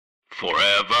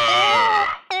Forever.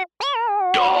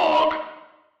 Dog.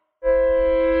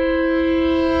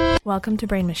 Welcome to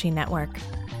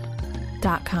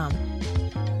BrainMachineNetwork.com.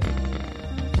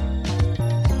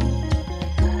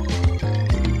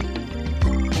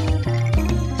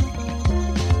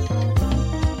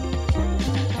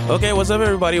 Okay, what's up,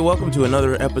 everybody? Welcome to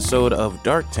another episode of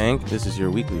Dark Tank. This is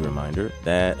your weekly reminder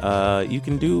that you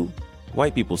can do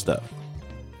white people stuff.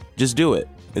 Just do it.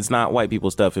 It's not white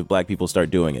people stuff if black people start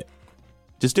doing it.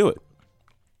 Just do it.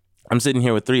 I'm sitting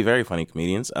here with three very funny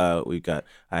comedians. We've got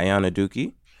Ayana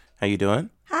Duki. How you doing?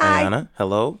 Hi. Ayana,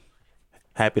 hello.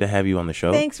 Happy to have you on the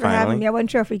show. Thanks for finally. having me. I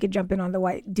wasn't sure if we could jump in on the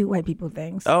white people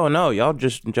things. Oh, no. Y'all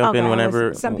just jump in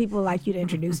whenever. Some people like you to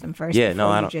introduce them first Yeah, before no,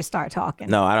 I you don't- just start talking.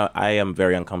 No, I don't. I am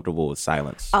very uncomfortable with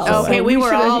silence. Oh, So, okay. We were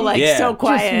should've all like Yeah. so Just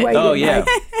quiet. wait. Oh yeah,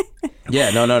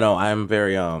 yeah. No. I'm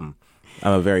very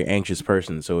I'm a very anxious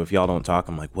person. So if y'all don't talk,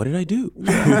 I'm like, what did I do?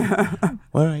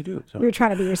 What did I do? So, We were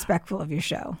trying to be respectful of your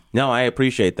show. no, I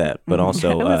appreciate that, but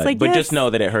also, I was like, but yes. just know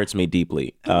that it hurts me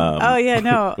deeply. Oh yeah,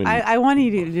 no. when- I want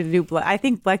you to do. I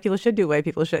think black people should do white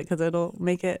people shit because it'll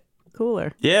make it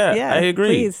cooler. Yeah, Yeah, I agree.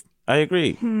 please. I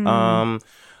agree.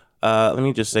 Let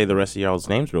me just say the rest of y'all's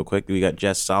names real quick. We got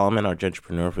Jess Solomon, our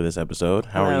entrepreneur for this episode.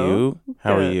 How are Hello. you?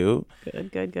 How are Good. you?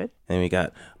 Good. And we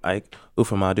got Ike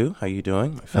Ufamadu. How you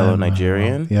doing? My fellow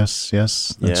Nigerian. Yes,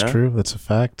 that's Yeah? true. That's a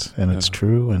fact, and it's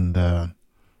true, and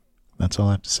that's all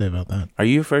I have to say about that. Are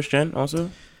you first gen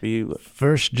also? Are you?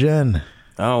 First gen.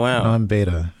 Oh wow. No, I'm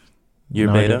beta. You're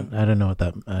No, beta. I don't know what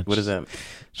that. What is that?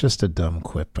 Just a dumb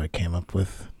quip I came up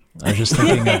with. I was just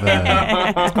thinking of.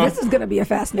 This is going to be a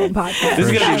fascinating podcast. This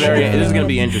is gonna be First very. gen. This is gonna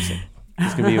be interesting.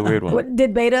 It's gonna be a weird one. What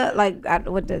did beta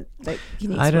what did like?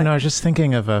 Can you I don't explain? know. I was just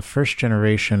thinking of first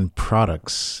generation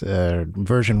products,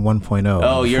 version 1.0.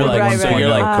 Oh, you're like Right, so right. you're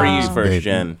like Oh. pre first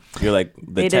gen. You're like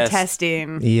the Beta test.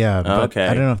 testing. Yeah, but Okay.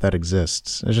 I don't know if that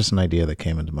exists. It's just an idea that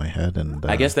came into my head, and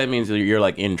I guess that means that you're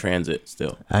like in transit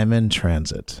still, I'm in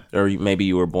transit. or maybe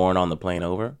you were born on the plane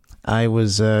over. I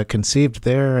was conceived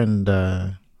there, and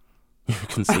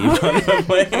Conceived on the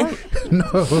plane.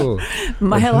 no.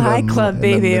 Mile High Club,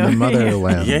 baby. In the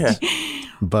motherland. Yeah.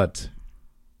 But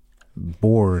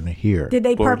born here. Did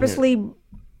they Born here. purposely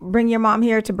bring your mom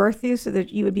here to birth you so that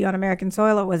you would be on American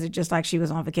soil, or was it just like she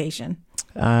was on vacation?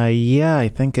 Yeah, I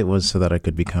think it was so that I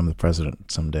could become the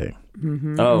president someday.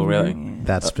 Oh, really?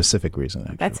 That specific reason.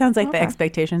 Actually. That sounds like Okay. the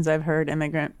expectations I've heard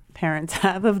immigrant parents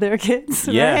have of their kids.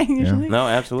 Yeah. Right? Usually. No,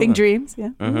 absolutely. Big dreams. Yeah.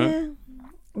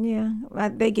 Yeah.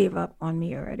 They gave up on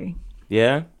me already.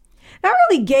 Yeah. Not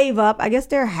really gave up. I guess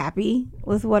they're happy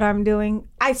with what I'm doing.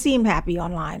 I seem happy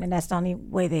online, and that's the only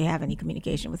way they have any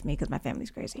communication with me because my family's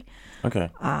crazy. Okay.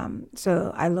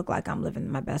 So I look like I'm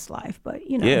living my best life, but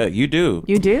you know. Yeah, you do.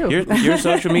 You do. Your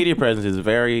social media presence is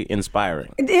very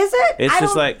inspiring. Is it? It's I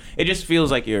just don't- like it just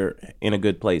feels like you're in a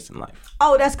good place in life.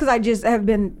 Oh, that's because I just have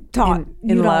been taught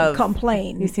In you love. don't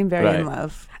complain. You seem very Right. in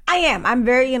love. I am. I'm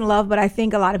very in love, but I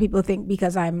think a lot of people think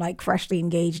because I'm like freshly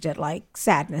engaged that like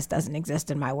sadness doesn't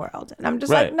exist in my world. And I'm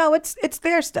just Right. like, no, it's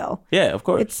there still. Yeah, of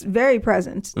course. It's very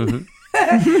present. I'm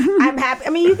happy. I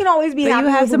mean, you can always be But happy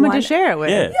you have with someone one. to share it with.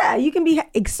 Yeah. Yeah, you can be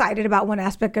excited about one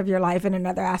aspect of your life and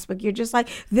another aspect you're just like,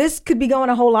 this could be going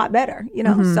a whole lot better, you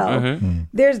know? So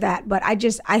there's that. But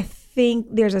I think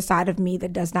there's a side of me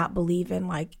that does not believe in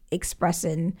like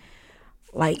expressing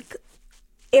like,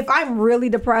 if I'm really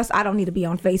depressed, I don't need to be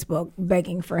on Facebook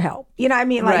begging for help. You know what I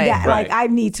mean? Like Right. that. Right. Like I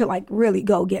need to like really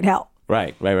go get help.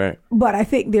 right. But I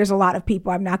think there's a lot of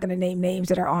people, I'm not going to name names,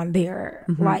 that are on there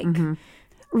like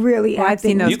really Well, I've acting.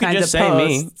 seen those You could kinds just of say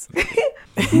me. posts.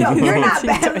 No, you're not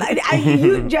bad.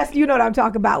 Like, you know what I'm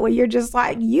talking about, where you're just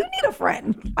like, you need a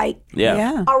friend, like Yeah.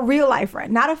 Yeah. a real life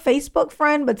friend, not a Facebook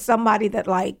friend, but somebody that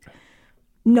like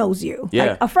knows you,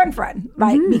 Yeah. like a friend,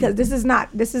 like because this is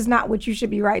not what you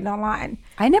should be writing online.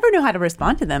 I never know how to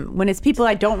respond to them when it's people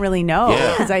I don't really know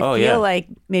Yeah. because I Oh, feel yeah. like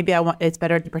maybe it's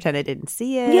better to pretend I didn't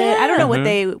see it. Yeah. I don't know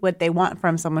what they want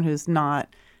from someone who's not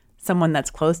someone that's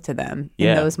close to them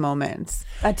Yeah. in those moments.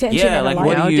 Attention. Yeah, and like, a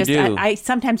what like. do you just do? I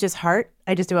sometimes just heart.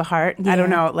 I just do a heart. I don't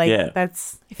know. Like Yeah.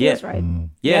 that's It feels right.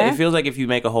 Yeah, Yeah. it feels like if you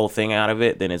make a whole thing out of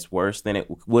it, then it's worse than it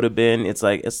would have been. It's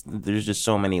like there's just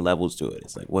so many levels to it.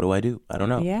 It's like, what do I do? I don't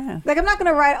know. yeah. Like I'm not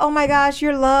gonna write, oh my gosh,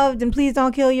 you're loved and please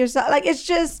don't kill yourself. Like it's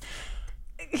just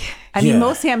I mean, Yeah.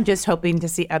 mostly I'm just hoping to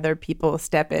see other people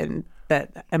step in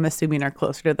that I'm assuming are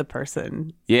closer to the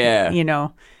person. Yeah. You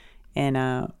know,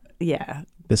 and yeah.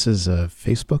 This is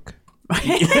Facebook.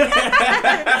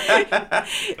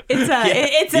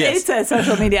 It's a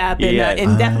social media app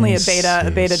and definitely a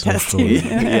beta testing.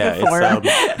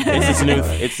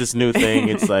 It's this new thing.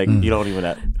 It's like you don't even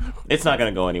have. It's not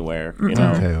gonna go anywhere. You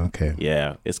know. Okay.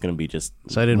 Yeah, it's gonna be just.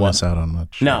 So I didn't miss out on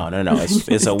much. No.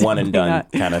 It's a one and done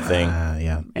kind of thing.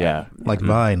 Yeah. Like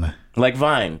Vine. Like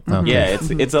Vine. Yeah,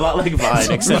 it's a lot like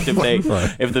Vine, except if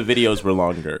the videos were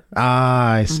longer.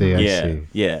 I see. I see.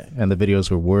 Yeah. And the videos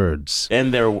were words.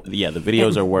 And the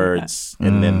videos are words,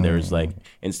 and then there's like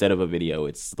instead of a video,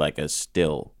 it's like a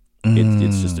still.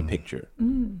 It's just a picture.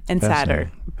 And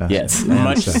sadder. Yes,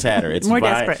 much sadder. It's more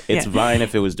Vine. desperate. It's Vine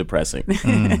if it was depressing.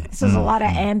 So there's a lot of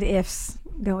and ifs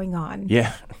going on.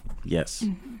 Yeah. Yes.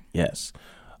 Yes.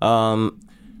 So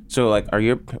like,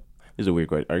 this is a weird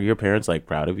question. Are your parents like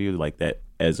proud of you like that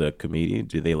as a comedian?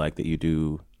 Do they like that you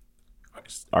do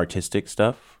artistic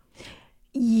stuff?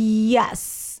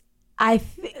 Yes.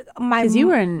 Because you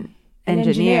were an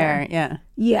engineer. Yeah.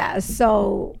 Yeah.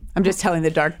 So I'm just telling the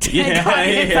dark. Yeah.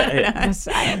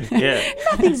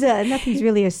 Nothing's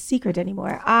really a secret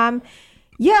anymore. My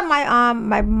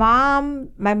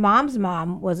mom's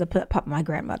mom was my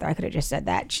grandmother. I could have just said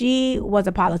that. She was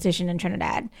a politician in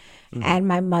Trinidad, and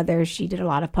my mother, she did a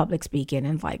lot of public speaking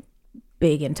and like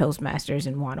big in Toastmasters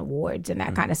and won awards and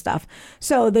that kind of stuff.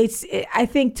 So I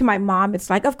think to my mom, it's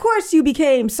like, of course you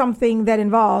became something that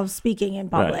involves speaking in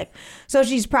public. Right. So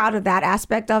she's proud of that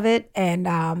aspect of it, and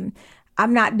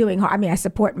I'm not doing hard. I mean, I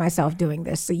support myself doing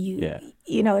this. So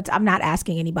I'm not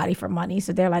asking anybody for money.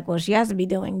 So they're like, well, she has to be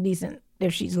doing decent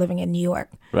if she's living in New York.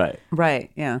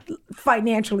 Right. Yeah.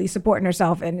 Financially supporting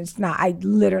herself. And it's not, I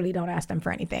literally don't ask them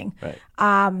for anything. Right.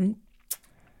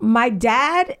 My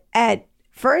dad, at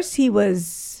first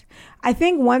I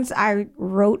think once I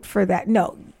wrote for that,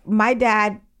 my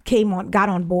dad got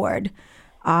on board.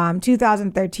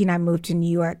 2013, I moved to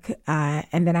New York,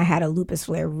 and then I had a lupus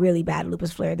flare, really bad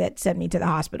lupus flare that sent me to the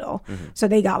hospital. So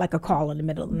they got like a call in the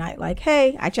middle of the night, like,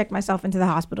 hey, I checked myself into the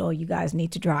hospital. You guys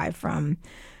need to drive from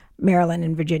Maryland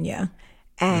and Virginia.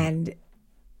 And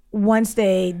once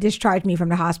they discharged me from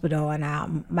the hospital,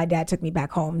 and my dad took me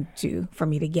back home for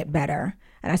me to get better,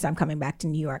 and I said, I'm coming back to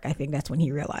New York. I think that's when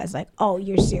he realized, like, oh,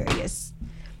 you're serious.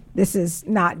 This is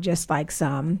not just like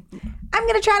I'm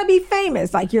going to try to be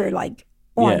famous. Like, you're like,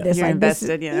 on this, you're like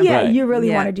invested, right. You really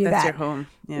want to do that's that. Your home.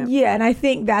 Yeah, and I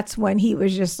think that's when he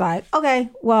was just like, okay,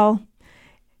 well,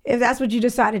 if that's what you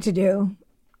decided to do.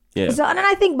 Yeah. So, and then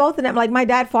I think both of them, like my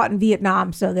dad fought in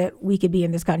Vietnam so that we could be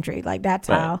in this country. Like that's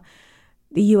how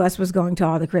the U.S. was going to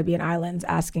all the Caribbean islands,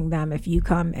 asking them, if you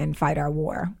come and fight our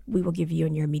war, we will give you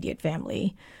and your immediate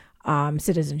family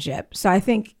citizenship. So I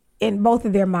think in both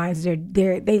of their minds,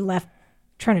 they left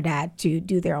Trinidad to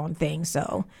do their own thing.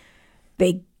 So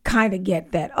they kind of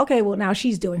get that, okay, well, now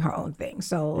she's doing her own thing.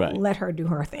 So let her do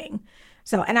her thing.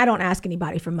 So, and I don't ask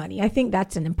anybody for money. I think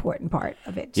that's an important part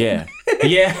of it too. Yeah.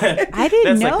 Yeah. I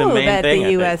didn't That's know like the main that thing,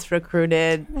 the U.S.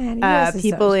 recruited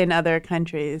people in other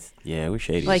countries. Yeah, we're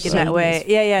shady. Like in that way.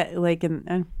 Yeah. Like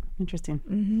interesting.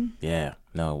 Mm-hmm. Yeah.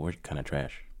 No, we're kind of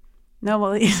trash. No,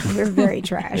 well, we're very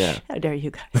trash. Yeah. How dare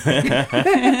you guys?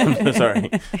 I'm so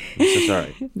sorry.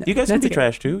 You guys can be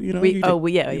trash too. You know,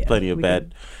 plenty of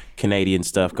bad Canadian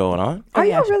stuff going on. Are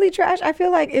y'all really trash? I feel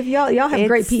like if y'all have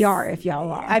great PR if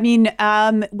y'all are. I mean,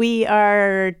 we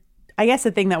are. I guess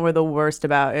the thing that we're the worst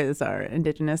about is our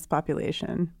indigenous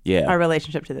population. Yeah. Our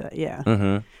relationship to that. Yeah.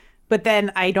 Mm-hmm. But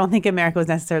then I don't think America was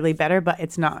necessarily better, but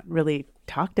it's not really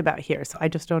talked about here. So I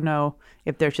just don't know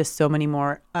if there's just so many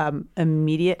more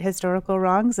immediate historical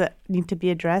wrongs that need to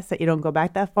be addressed that you don't go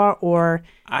back that far, or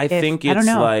I think it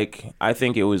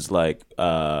was like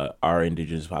our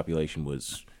indigenous population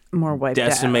was more wiped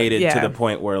decimated out. to the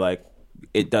point where like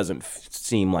it doesn't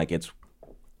seem like it's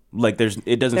like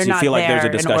it doesn't They're feel like there's a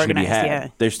there and discussion to be had. organized,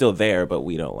 yeah. They're still there, but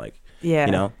we don't like you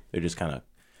know, they're just kind of.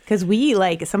 Because we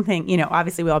like something, you know,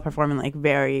 obviously we all perform in like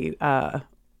very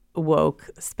woke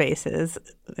spaces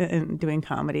and doing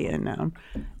comedy and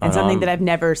something that I've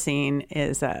never seen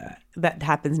is that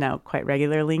happens now quite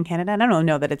regularly in Canada. And I don't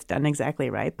know that it's done exactly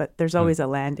right, but there's always a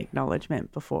land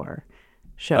acknowledgement before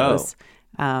shows.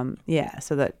 So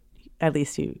that at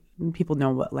least people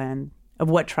know what land of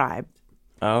what tribe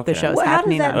the show's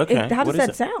happening on. How does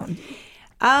that sound?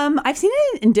 I've seen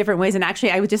it in different ways, and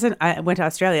actually, I went to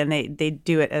Australia, and they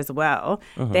do it as well.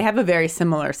 Uh-huh. They have a very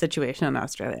similar situation in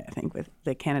Australia, I think, with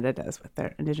that Canada does with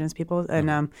their Indigenous peoples,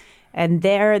 and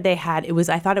there they had it was.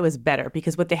 I thought it was better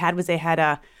because what they had was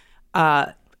a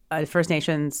First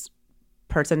Nations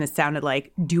person that sounded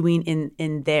like doing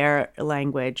in their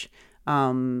language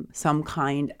some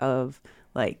kind of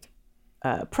like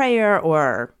prayer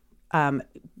or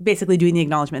basically doing the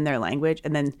acknowledgement in their language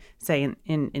and then saying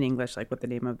in English like what the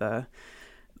name of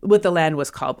what the land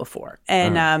was called before.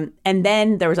 And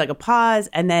then there was like a pause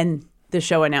and then the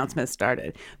show announcement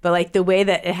started. But like the way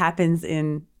that it happens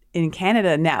in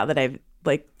Canada now that I've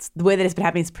like the way that it's been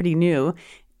happening is pretty new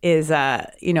is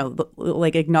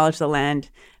like acknowledge the land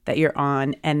that you're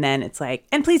on, and then it's like,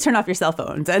 and please turn off your cell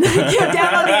phones and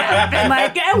download the app and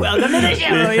like, and welcome to the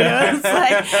show. It's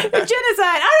like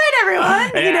genocide. All right,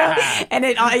 everyone. And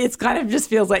it's kind of just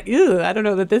feels like, ew, I don't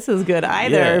know that this is good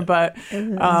either. But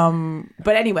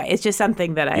anyway, it's just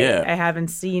something that I haven't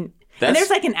seen. And there's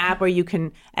like an app where you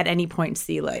can at any point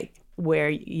see like where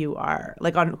you are,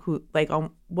 like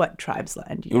on what tribe's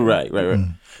land you are. Right.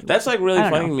 That's like really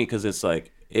funny to me because it's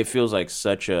like it feels like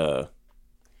such an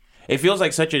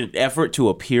effort to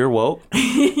appear woke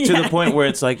to the point where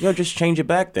it's like, yo, just change it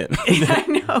back then. I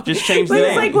know. Just change the name.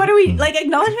 name. It's like, what do we like?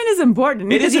 Acknowledgement is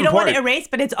important. It is you don't want important. to erase,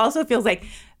 but it also feels like,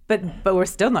 but we're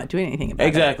still not doing anything about it.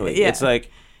 Exactly. Yeah. It's like,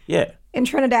 yeah. In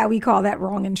Trinidad, we call that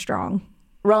wrong and strong.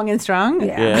 Wrong and strong.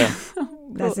 Yeah.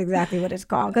 That's exactly what it's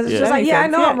called. Because it's Yeah. just like, That I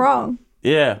makes know sense, I'm wrong.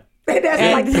 Yeah.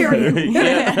 That's like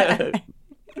period.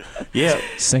 Yeah.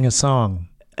 Sing a song.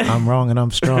 I'm wrong and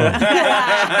I'm strong.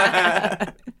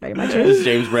 Pretty much. It's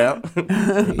James Brown.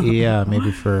 Yeah,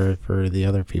 maybe for the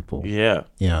other people. Yeah.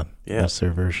 That's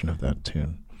their version of that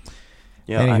tune.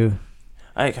 Yeah. Anywho,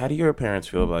 Ike, how do your parents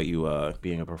feel about you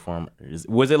being a performer?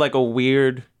 Was it like a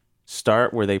weird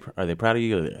start? Are they proud of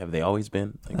you? Or have they always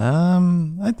been? Like,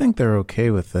 I think they're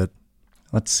okay with it.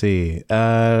 Let's see.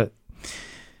 Yeah,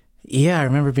 I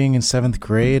remember being in 7th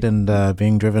grade and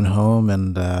being driven home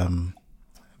and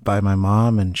by my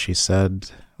mom, and she said,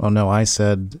 I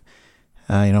said,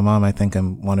 Mom, I think I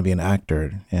want to be an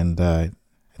actor. And I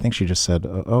think she just said,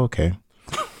 oh, okay.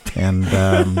 And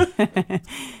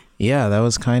yeah, that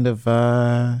was kind of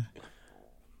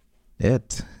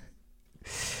it.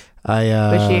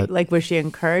 Was she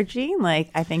encouraging?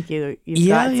 Like, I think you've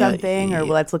got something, or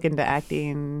let's look into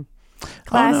acting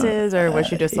classes, or was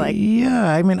she just like? Yeah,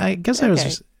 I mean, I guess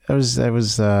okay. I was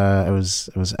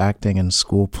acting in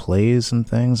school plays and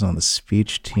things on the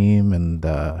speech team, and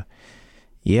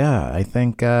yeah, I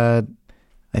think I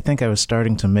was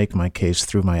starting to make my case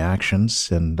through my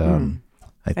actions, and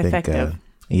I think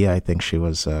I think she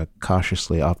was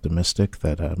cautiously optimistic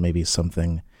that maybe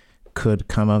something could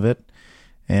come of it.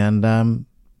 And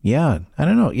yeah, I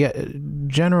don't know. Yeah,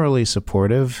 generally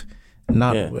supportive.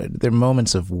 There are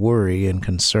moments of worry and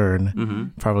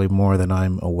concern, probably more than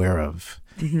I'm aware of.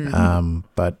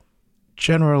 But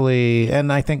generally,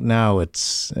 and I think now it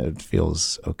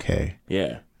feels okay.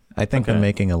 Yeah, I think that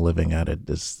making a living at it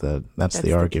is that's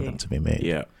the argument to be made.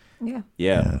 Yeah.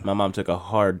 My mom took a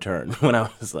hard turn when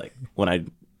I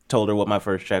told her what my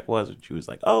first check was, and she was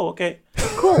like, "Oh, okay,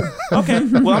 cool, okay.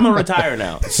 Well, I'm gonna retire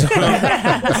now." So,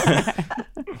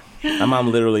 my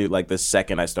mom literally, like, the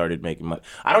second I started making money,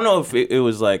 I don't know if it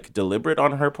was like deliberate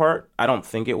on her part. I don't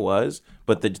think it was,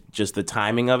 but just the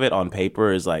timing of it on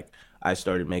paper is like, I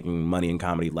started making money in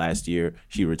comedy last year.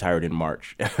 She retired in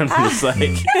March. And I'm just like,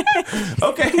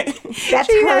 okay. She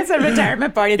has a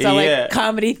retirement party. It's all like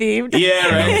comedy themed. Yeah,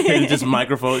 right. And just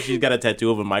microphone. She's got a tattoo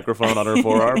of a microphone on her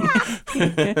forearm.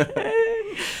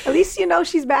 At least you know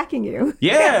she's backing you.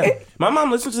 Yeah. My mom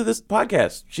listens to this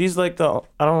podcast. She's like I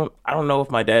don't know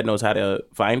if my dad knows how to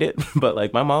find it, but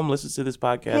like my mom listens to this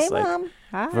podcast Hey, Mom.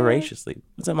 voraciously.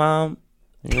 What's up, Mom?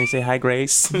 You want to say hi,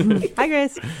 Grace? Hi,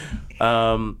 Grace.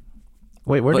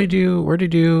 Wait, where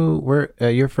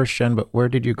you're first gen, but where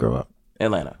did you grow up?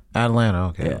 Atlanta. Atlanta.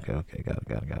 Okay. Yeah. Okay. Got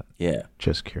it. Yeah.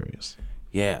 Just curious.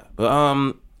 Yeah. But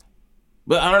I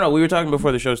don't know. We were talking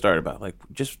before the show started about like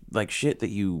just like shit that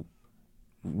you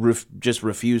just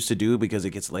refuse to do because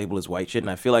it gets labeled as white shit, and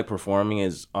I feel like performing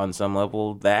is on some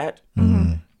level that,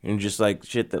 and just like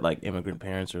shit that like immigrant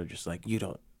parents are just like, you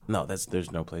don't. No,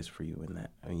 there's no place for you in that.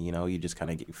 I mean, you just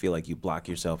kind of feel like you block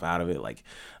yourself out of it. Like,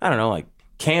 I don't know, like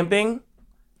camping.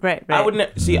 Right. I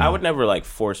would never like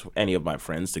force any of my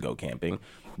friends to go camping,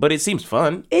 but it seems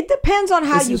fun. It depends on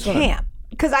how you camp.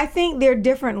 Because I think there are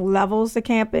different levels to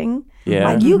camping. Yeah.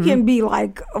 Like you can be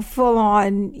like full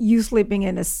on you sleeping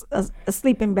in a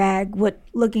sleeping bag with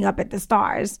looking up at the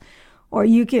stars, or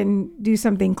you can do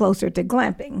something closer to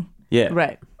glamping. Yeah.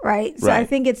 Right. So I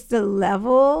think it's the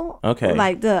level. Okay.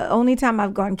 Like the only time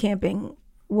I've gone camping,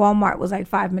 Walmart was like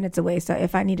 5 minutes away. So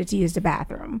if I needed to use the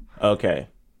bathroom, Okay.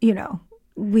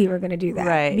 We were going to do that.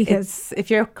 Right. Because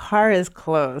if your car is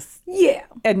close. Yeah.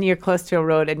 And you're close to a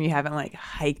road and you haven't like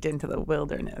hiked into the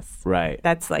wilderness. Right.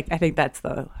 That's like, I think that's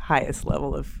the highest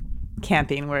level of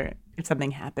camping where if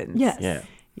something happens. Yes. Yeah.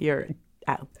 You're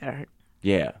out there.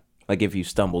 Yeah. Like if you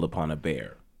stumbled upon a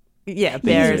bear. Yeah,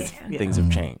 bears. Yeah. Things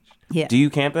have changed. Yeah. Do you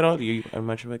camp at all? Are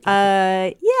much of a camper?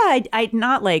 I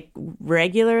not like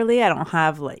regularly. I don't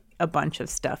have like a bunch of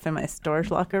stuff in my storage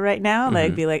locker right now. Like,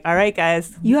 I'd be like, all right,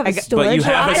 guys. You have a storage But you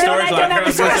have a locker? storage I don't have a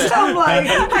locker. storage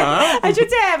locker. I should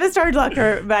say I have a storage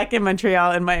locker back in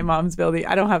Montreal in my mom's building.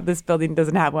 I don't have, this building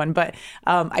doesn't have one, but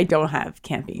I don't have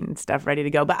camping stuff ready to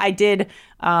go. But I did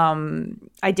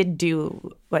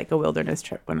do like a wilderness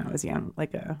trip when I was young,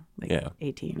 like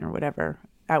 18 or whatever.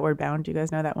 Outward Bound. Do you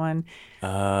guys know that one?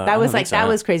 That was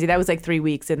crazy. That was like 3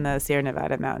 weeks in the Sierra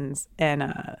Nevada mountains, and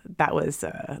that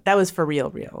was for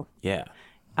real. Yeah.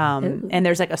 And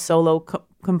there's like a solo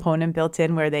component built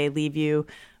in where they leave you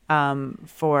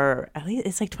for at least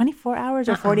it's like 24 hours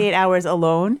or 48 hours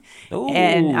alone,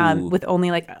 and with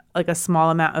only like a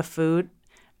small amount of food.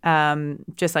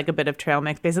 Just like a bit of trail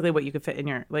mix, basically what you could fit in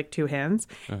your like 2 hands,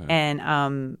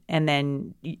 and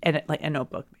then like a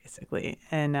notebook basically,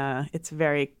 and it's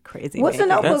very crazy. What's the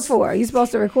notebook for? Are you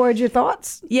supposed to record your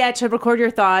thoughts? Yeah, to record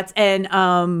your thoughts, and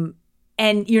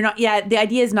you're not. Yeah, the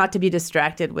idea is not to be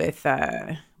distracted with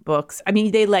books. I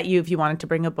mean, they let you if you wanted to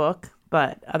bring a book,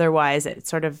 but otherwise it's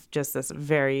sort of just this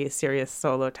very serious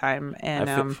solo time.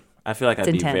 And I feel like I'd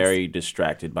be intense. very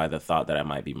distracted by the thought that I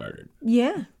might be murdered.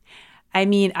 Yeah. I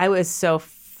mean, I was so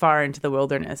far into the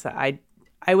wilderness. I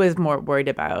was more worried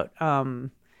about,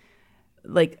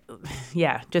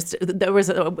 just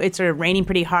it started raining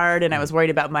pretty hard, and I was worried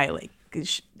about my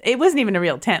it wasn't even a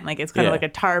real tent. Like it's kind of like a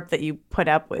tarp that you put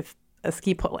up with a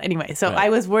ski pole. Anyway, so I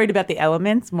was worried about the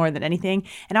elements more than anything.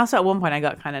 And also at one point I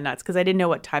got kind of nuts because I didn't know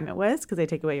what time it was because they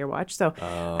take away your watch. So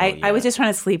I was just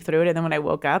trying to sleep through it. And then when I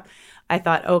woke up, I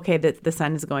thought, okay, the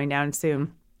sun is going down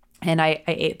soon. And I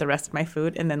ate the rest of my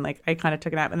food, and then like I kind of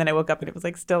took a nap, and then I woke up and it was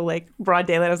like still like broad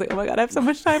daylight. I was like, oh my god, I have so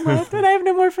much time left, and I have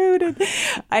no more food.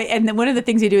 And then one of the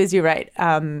things you do is you write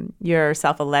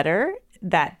yourself a letter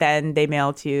that then they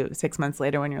mail to you 6 months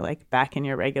later when you're like back in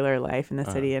your regular life in the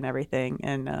city and everything.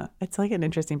 And it's like an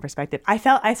interesting perspective. I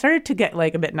started to get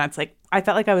like a bit nuts. Like I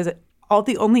felt like I was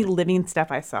the only living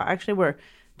stuff I saw actually were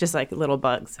just like little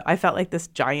bugs. I felt like this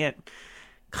giant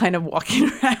kind of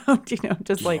walking around,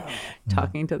 just like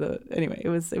talking to anyway, it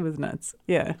was nuts.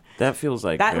 Yeah. That feels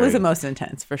like that was the most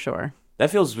intense for sure.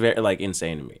 That feels very like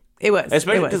insane to me. It was.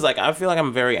 Especially because like I feel like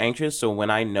I'm very anxious, so when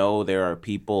I know there are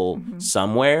people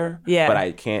somewhere but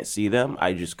I can't see them,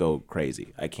 I just go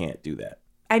crazy. I can't do that.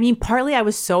 I mean, partly I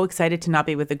was so excited to not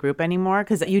be with the group anymore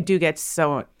because you do get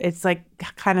it's like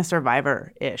kind of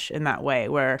Survivor-ish in that way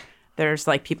where there's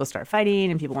like people start fighting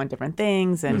and people want different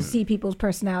things, and you see people's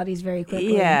personalities very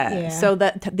quickly. Yeah. So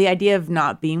the idea of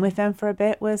not being with them for a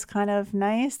bit was kind of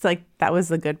nice. Like that was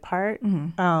the good part.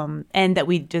 And that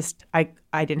we just I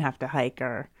didn't have to hike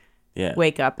or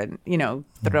wake up and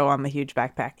throw on the huge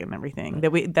backpack and everything.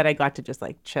 That I got to just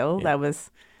like chill. That was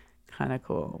kind of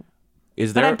cool.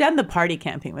 But I've done the party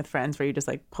camping with friends where you just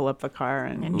like pull up the car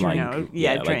and drink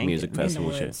like music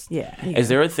festival shit. Yeah. Is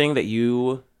there a thing that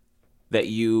you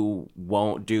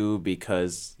won't do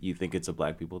because you think it's a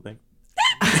black people thing?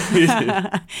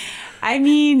 I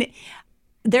mean,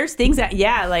 there's things that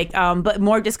but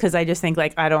more just because I just think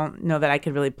like I don't know that I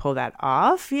could really pull that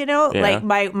off. Like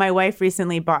my wife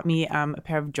recently bought me a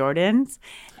pair of Jordans,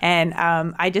 and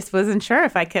I just wasn't sure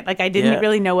if I could. Like I didn't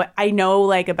really know what I know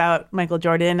like about Michael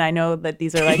Jordan. I know that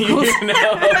these are like cool. You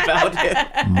know about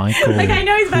it. Michael. Like I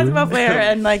know he's a basketball player,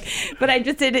 and like, but I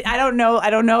just didn't. I don't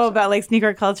know about like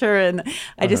sneaker culture, and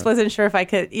I just wasn't sure if I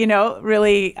could.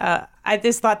 Really. I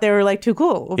just thought they were like too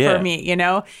cool for me,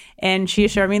 and she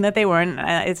assured me that they weren't.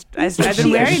 I've been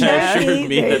wearing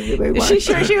them.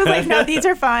 She was like, no, these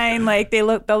are fine. Like they'll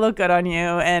look good on you.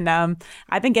 And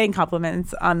I've been getting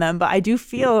compliments on them, but I do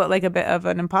feel like a bit of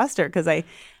an imposter because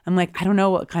I'm like, I don't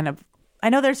know what kind of. I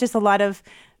know there's just a lot of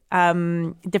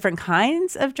different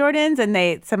kinds of Jordans,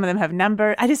 and some of them have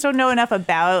numbers. I just don't know enough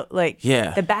about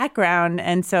the background,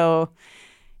 and so.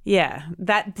 Yeah,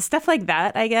 that stuff like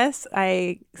that, I guess,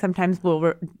 I sometimes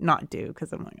will not do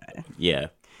because I'm like... Yeah.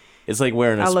 It's like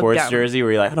wearing a sports jersey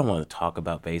where you're like, I don't want to talk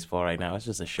about baseball right now. It's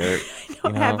just a shirt.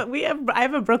 I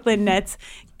have a Brooklyn Nets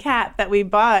cap that we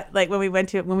bought like when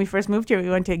we first moved here. We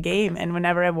went to a game, and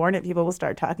whenever I've worn it, people will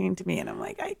start talking to me, and I'm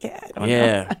like, I can't.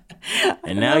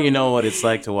 And now you know what it's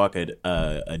like to walk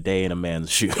a day in a man's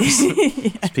shoes.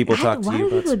 People talk to you about sport. Why do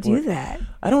people do that?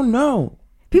 I don't know.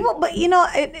 People, but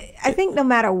I think no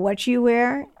matter what you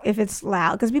wear, if it's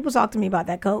loud, because people talk to me about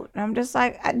that coat, and I'm just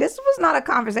like, this was not a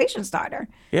conversation starter.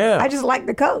 Yeah, I just like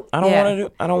the coat. I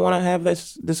don't want to have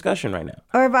this discussion right now.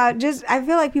 Or about I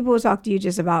feel like people will talk to you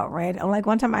just about random. Like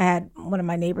one time, I had one of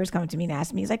my neighbors come to me and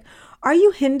ask me, he's like, "Are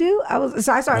you Hindu?"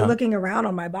 So I started looking around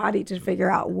on my body to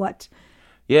figure out what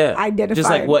Yeah. identified. Just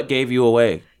like what gave you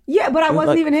away. Yeah, but I wasn't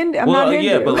Like, even Hindu. I'm well, not Hindu.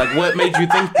 yeah, but like what made you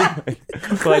think that?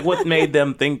 Like what made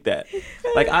them think that?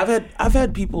 Like I've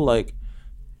had people like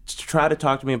try to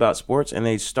talk to me about sports and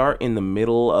they start in the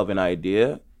middle of an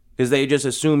idea because they just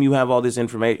assume you have all this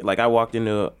information. Like I walked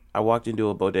into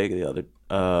a bodega the other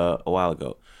a while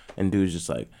ago, and dude's just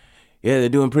like, "Yeah, they're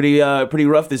doing pretty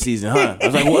rough this season, huh?" I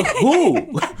was like, "What?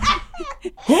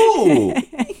 Who?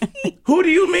 Who do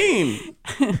you mean?"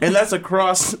 And that's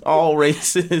across all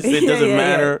races. It doesn't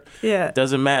matter. Yeah. It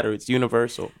doesn't matter. It's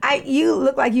universal. You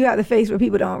look like you have the face where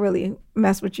people don't really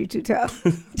mess with you too tough.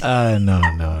 No.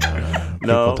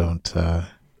 People don't.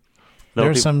 There are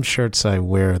people- some shirts I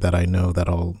wear that I know that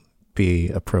I'll be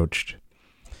approached.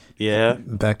 Yeah.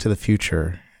 Back to the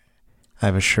Future. I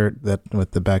have a shirt that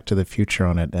with the Back to the Future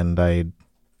on it, and And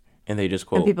they just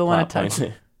quote. people wanna plot touch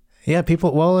points. yeah,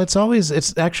 people. Well, it's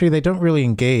actually they don't really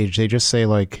engage. They just say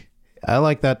like, "I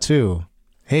like that too."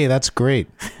 Hey, that's great.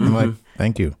 I'm like,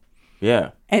 thank you. Yeah.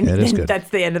 And Yeah, it is then good. that's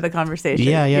the end of the conversation.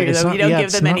 Yeah. You It's not, don't give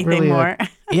it's them not anything really more.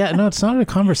 Yeah, no, it's not a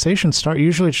conversation start.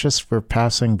 Usually, it's just for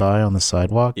passing by on the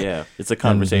sidewalk. Yeah. It's a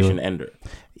conversation ender.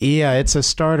 Yeah, it's a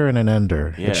starter and an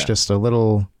ender. Yeah. It's just a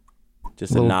little.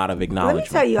 Just a nod of Let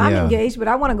acknowledgement. me tell you, I'm Yeah. engaged, but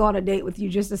I want to go on a date with you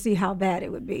just to see how bad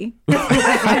it would be. How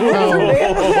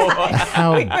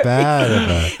bad of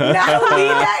a. Not mean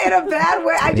that in a bad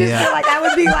way. I just Yeah. feel like I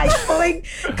would be like pulling,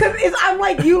 because I'm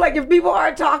like you. Like if people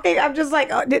aren't talking, I'm just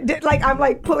like, like I'm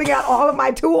like pulling out all of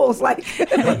my tools. Like,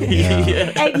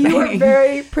 Yeah. and you are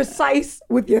very precise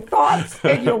with your thoughts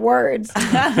and your words.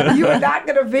 You are not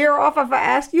gonna veer off if I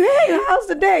ask you, "Hey, how's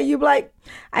the day?" You be like,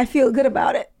 "I feel good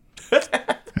about it."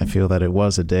 I feel that it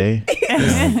was a day,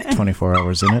 24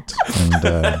 hours in it, and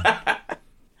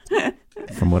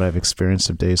from what I've experienced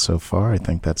of days so far, I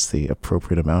think that's the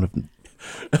appropriate amount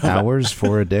of hours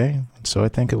for a day. So I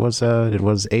think it was a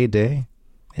day,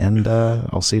 and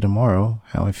I'll see tomorrow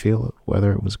how I feel,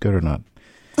 whether it was good or not.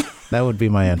 That would be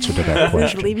my answer to that Just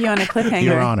question. leave you on a cliffhanger.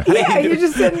 Your Honor. Yeah, you're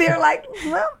just sitting there like,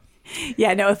 well,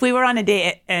 Yeah, no. If we were on a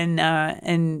date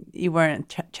and you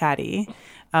weren't chatty,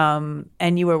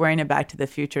 and you were wearing a Back to the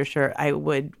Future shirt, I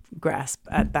would grasp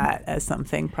at that as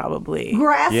something probably.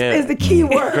 grasp Yeah. is the key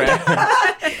word.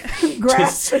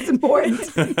 Grasp is important.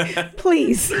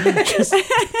 Please.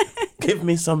 Give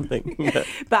me something.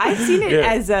 But I've seen it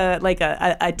Yeah. as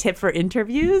a tip for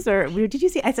interviews. Or did you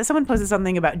see? I saw someone posted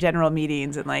something about general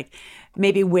meetings and like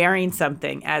maybe wearing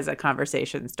something as a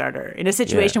conversation starter in a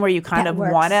situation where you kind That of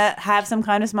works. want to have some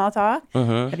kind of small talk.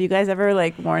 Have you guys ever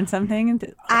like worn something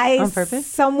on purpose?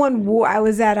 Someone wore. I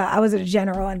was at a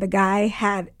general, and the guy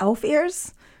had elf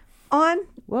ears on,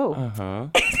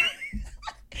 Whoa.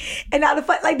 and now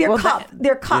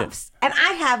they're cuffs, and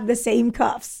I have the same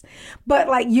cuffs, but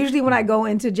like usually when I go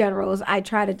into generals, I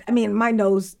try to. I mean, my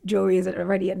nose jewelry is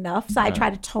already enough, so I try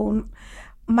to tone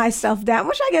myself down,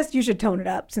 which I guess you should tone it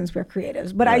up since we're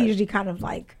creatives. But I usually kind of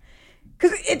like.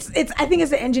 Because it's I think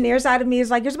it's the engineer side of me is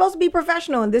like, you're supposed to be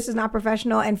professional and this is not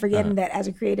professional, and forgetting that as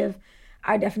a creative,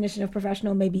 our definition of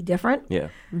professional may be different. Yeah.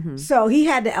 So he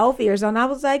had the elf ears on. I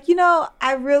was like,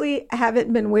 I really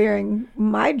haven't been wearing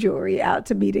my jewelry out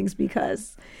to meetings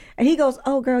because, and he goes,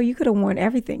 "Oh girl, you could have worn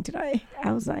everything today."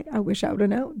 I was like, I wish I would have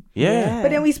known. Yeah. But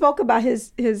then we spoke about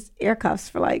his ear cuffs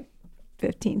for like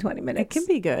 15, 20 minutes. It can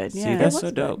be good. Yeah. See, that's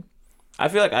so dope. I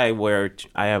feel like I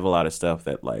have a lot of stuff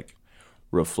that like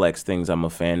reflects things I'm a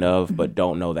fan of, but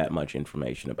don't know that much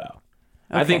information about.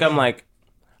 I think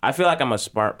I feel like I'm a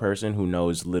smart person who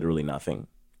knows literally nothing.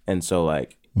 And so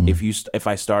like, if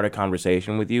I start a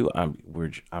conversation with you,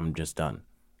 I'm just done.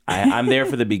 I'm there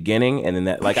for the beginning, and then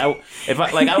that like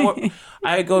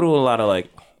I go to a lot of like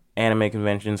anime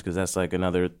conventions because that's like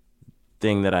another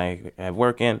thing that I have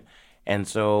work in, and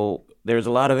so there's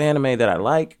a lot of anime that I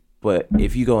like, but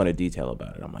if you go into detail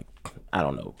about it, I'm like, I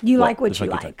don't know. You like what the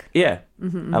you fuck like. Yeah,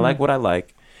 I like what I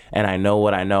like, and I know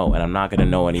what I know, and I'm not gonna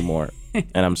know anymore,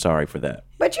 and I'm sorry for that.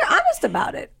 But you're honest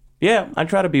about it. Yeah, I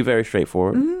try to be very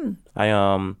straightforward.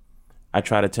 Mm-hmm. I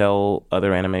try to tell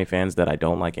other anime fans that I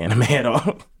don't like anime at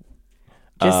all.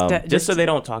 Just so they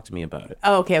don't talk to me about it.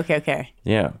 Oh, okay.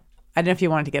 Yeah. I don't know if you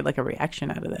wanted to get like a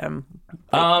reaction out of them.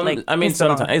 I mean, it's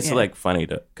long, sometimes it's yeah. like funny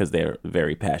because they're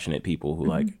very passionate people who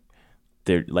like,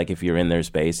 they're like, if you're in their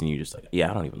space and you just like, yeah,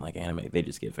 I don't even like anime, they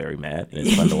just get very mad and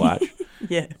it's fun to watch.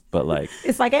 Yeah. But like,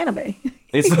 It's like anime.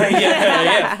 it's like,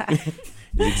 yeah.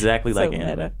 It's exactly like So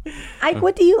anime. meta. Ike,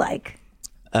 what do you like?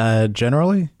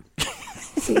 Generally,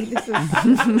 See, this is.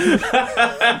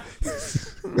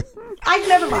 Ike,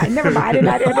 never mind. I did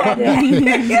not.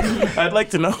 I'd like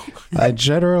to know.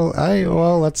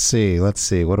 well, let's see. What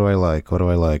do I like?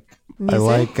 I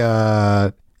like,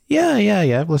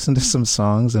 Yeah. I've listened to some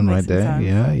songs in my day. Songs.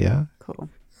 Yeah. Cool.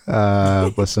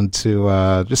 Listened to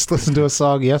a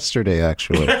song yesterday,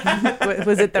 actually.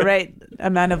 Was it the right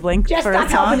amount of length Just for stop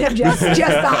a song? helping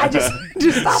him.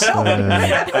 Just stop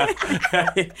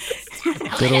helping him.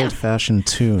 Good old-fashioned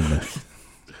tune.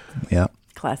 Yeah.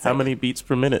 Classic. How many beats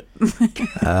per minute?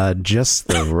 Just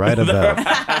the right amount.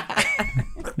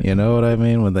 You know what I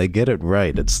mean? When they get it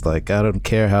right, it's like, I don't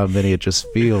care how many, it just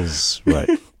feels right.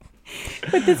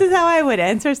 But this is how I would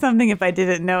answer something if I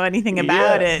didn't know anything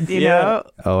about it, you know?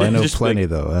 Oh, I know Just plenty, like-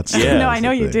 though. That's Yeah. No, I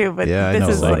know you do, but yeah, I this know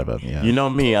is a lot like- of them. Yeah. You know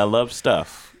me. I love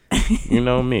stuff. You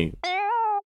know me.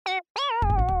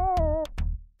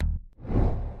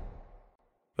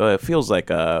 Well, it feels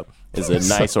like is a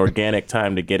nice organic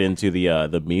time to get into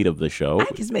the meat of the show.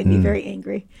 That just made me very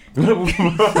angry.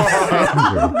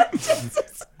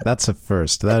 That's a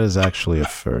first. That is actually a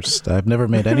first. I've never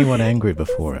made anyone angry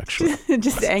before, actually.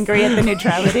 Just angry at the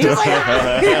neutrality.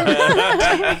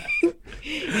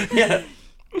 Yeah.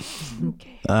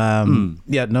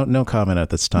 Yeah, no comment at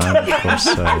this time. Of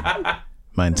course,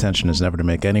 my intention is never to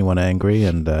make anyone angry,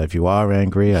 and if you are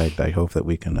angry, I hope that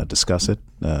we can discuss it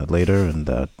later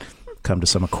and come to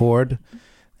some accord.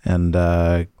 And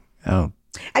I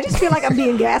just feel like I'm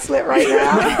being gaslit right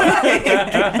now.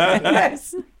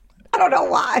 Yes. I don't know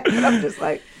why, but I'm just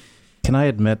like. can I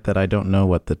admit that I don't know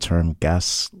what the term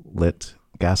gaslight?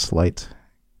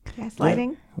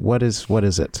 Gaslighting? What is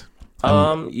it?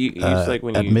 It's like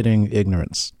when you admitting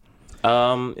ignorance.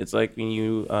 it's like when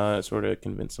you sort of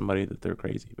convince somebody that they're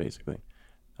crazy, basically.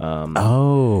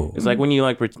 It's like when you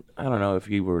like I don't know if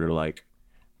you were to like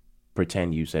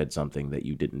pretend you said something that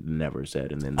you never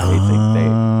said, and then they think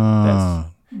that's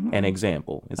an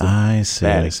example. It's a I see.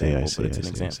 bad I see. example, I see. but it's I an see,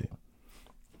 I example. see.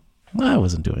 Well, I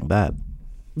wasn't doing that.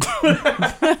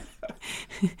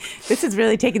 This is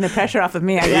really taking the pressure off of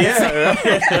me, I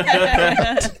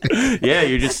gotta say. Yeah,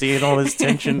 you're just seeing all this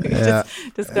tension. Yeah,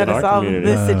 Just gotta our solve community.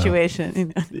 this situation. You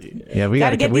know? yeah. We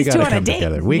Gotta gotta get these two on a come date.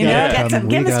 together. We you know? gotta Get come. some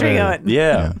we chemistry gotta going.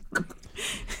 Yeah.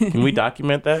 Can we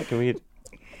document that? Can we?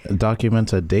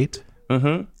 document a date.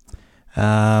 Mm-hmm.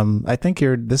 I think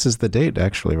this is the date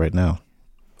actually right now.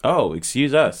 Oh,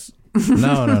 excuse us.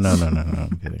 No.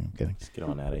 I'm kidding. Let's get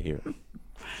on out of here.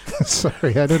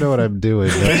 Sorry, I don't know what I'm doing.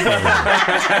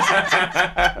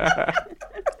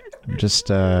 I'm just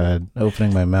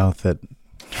opening my mouth at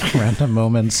random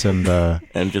moments and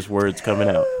And just words coming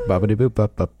out. babidi boop ba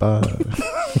ba ba.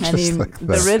 I mean, like the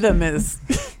that. rhythm is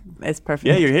perfect.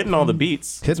 Yeah, you're hitting all the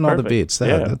beats. Hitting It's all the perfect. beats.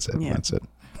 That's it. Yeah. That's it.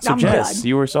 So I'm Jess, done.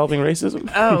 you were solving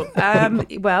racism? Oh,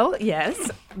 well, yes.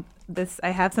 I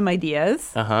have some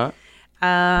ideas. Uh-huh.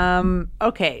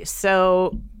 Okay,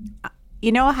 so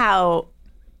you know how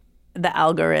the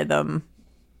algorithm,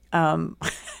 I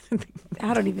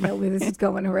don't even know where this is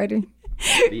going already.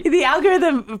 the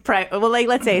algorithm, well, like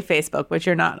let's say Facebook, which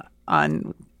you're not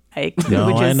on. Like, No,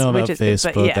 which I is, know which about is,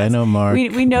 but Facebook. yes. I know Mark.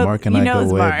 We know Mark and he I knows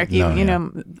go way- Mark. no, you yeah. know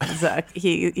Zuck.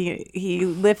 He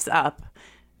lifts up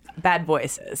bad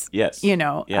voices. Yes. You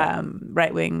know, Yeah.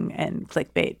 right wing and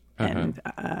clickbait and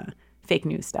fake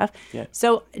news stuff. Yeah.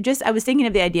 So I was thinking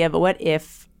of the idea of what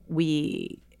if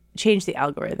we change the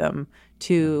algorithm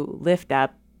to lift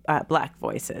up Black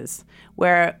voices,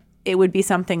 where it would be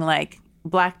something like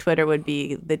Black Twitter would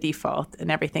be the default and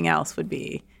everything else would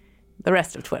be the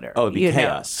rest of Twitter. Oh, it'd be you know.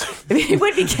 chaos. It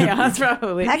would be chaos,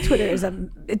 probably. Black Twitter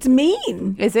it's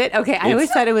mean. Is it? Okay, I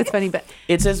always thought it was funny, but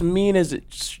It's as mean as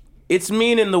it's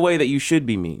mean in the way that you should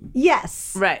be mean.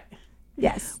 Yes. right.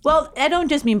 Yes. Well, I don't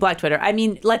just mean Black Twitter. I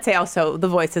mean, let's say also the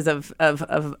voices of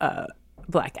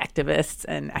Black activists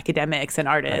and academics and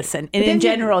artists, and in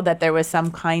general, that there was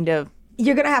some kind of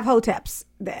You're going to have hoteps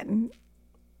then.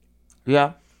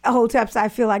 Yeah. Hoteps, I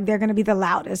feel like they're going to be the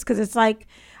loudest because it's like,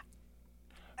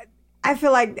 I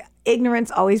feel like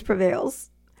ignorance always prevails.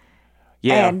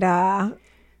 Yeah. And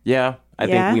yeah. I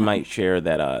Yeah. think we might share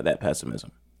that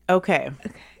pessimism. okay.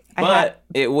 But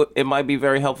it might be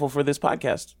very helpful for this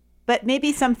podcast. But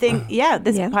maybe something,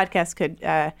 this podcast could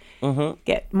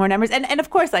get more numbers. And of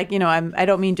course, like, you know, I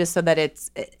don't mean just so that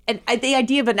it's, and the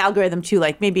idea of an algorithm too,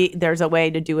 like maybe there's a way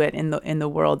to do it in the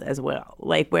world as well,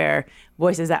 like where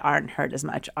voices that aren't heard as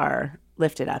much are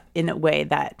lifted up in a way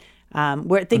that,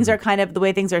 where things are kind of, the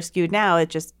way things are skewed now,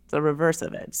 it's just the reverse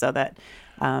of it. So that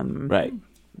Right.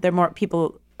 there are more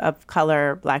people of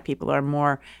color, Black people are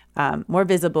more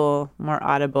visible, more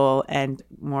audible, and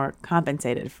more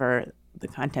compensated for the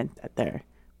content that they're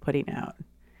putting out.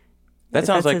 That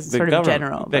sounds That's like a the sort of government.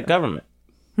 general, That but- government.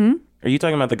 Are you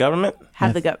talking about the government?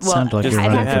 Have the sounds well, like Just you're I'd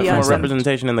right. have to have be more honest.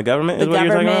 representation in the government The is what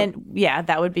you're talking government, about? yeah,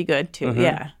 that would be good too.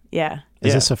 Yeah.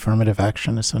 Is this affirmative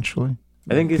action essentially?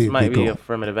 I think this might be People.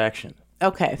 affirmative action.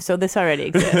 Okay, so this already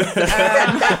exists.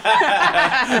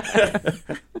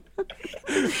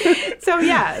 So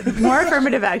yeah, more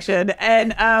affirmative action,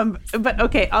 and but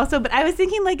I was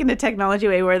thinking like in a technology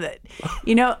way where that,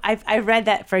 I've read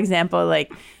that, for example,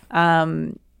 like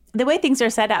the way things are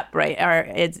set up, right,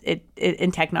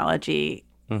 in technology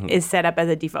is set up as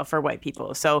a default for white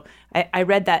people. So I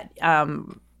read that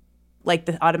like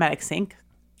the automatic sync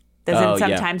doesn't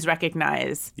sometimes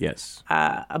recognize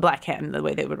a black hand the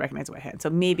way they would recognize a white hand. So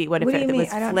maybe what if it was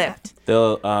flipped?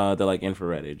 They'll like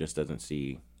infrared. It just doesn't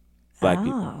see black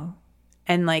people.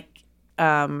 And like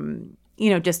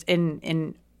just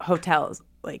in hotels,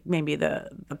 like maybe the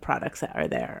products that are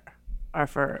there are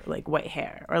for like white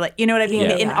hair, or like, you know what I mean?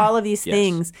 Yeah. In all of these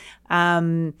things,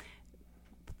 I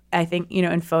think,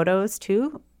 in photos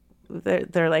too,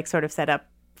 they're like sort of set up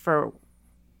for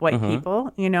white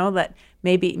people, that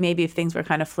maybe if things were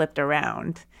kind of flipped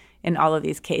around in all of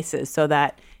these cases, so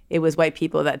that it was white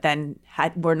people that then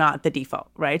were not the default,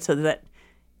 right? So that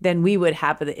then we would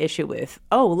have the issue with,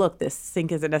 oh, look, this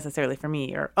sink isn't necessarily for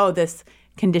me, or, oh, this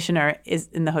conditioner is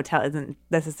in the hotel isn't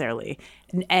necessarily,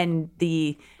 and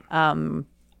the oh,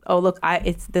 look,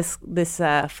 it's this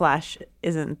flash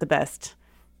isn't the best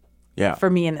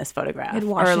for me in this photograph. It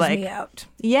washes or like, me out.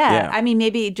 Yeah, I mean,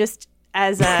 maybe just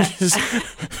as a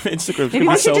Instagram maybe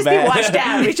we should just be washed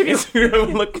out. We should be.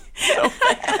 Instagram look so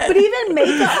bad. But even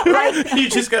makeup, like You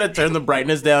just gotta turn the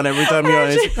brightness down every time you're on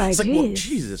it. Like, It's like, well, geez.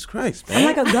 Jesus Christ, man. I'm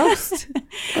like a ghost.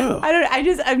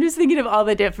 I'm just thinking of all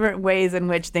the different ways in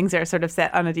which things are sort of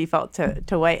set on a default to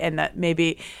white, and that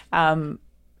maybe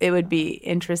it would be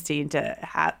interesting to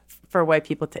have for white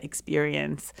people to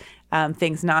experience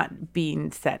things not being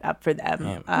set up for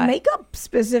them. Makeup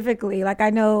specifically, like I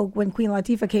know when Queen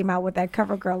Latifah came out with that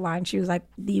CoverGirl line, she was like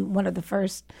one of the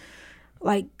first.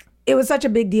 Like it was such a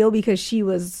big deal because she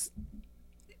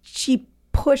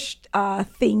pushed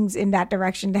things in that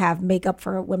direction to have makeup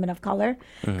for women of color,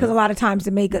 because a lot of times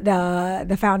the makeup,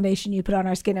 the foundation you put on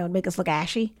our skin, it would make us look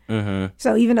ashy.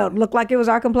 So even though it looked like it was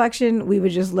our complexion, we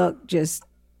would just look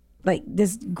like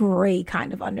this gray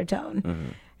kind of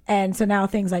undertone. And so now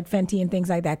things like Fenty and things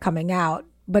like that coming out.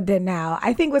 But then now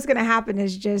I think what's going to happen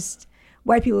is just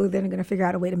white people are then going to figure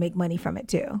out a way to make money from it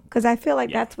too. Because I feel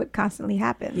like that's what constantly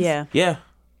happens. Yeah. Yeah.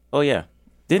 Oh yeah.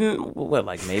 Didn't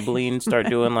like Maybelline start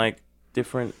doing like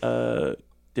different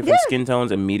skin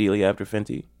tones immediately after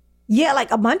Fenty? Yeah,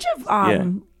 like a bunch of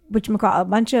a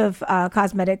bunch of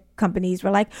cosmetic companies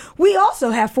were like, we also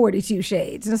have 42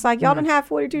 shades. And it's like, y'all didn't have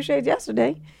 42 shades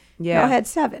yesterday. Yeah. Y'all had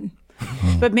 7.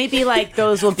 But maybe like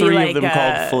those will be 3 like of them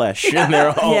called Flesh, and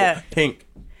they're all pink.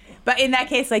 But in that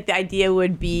case, like the idea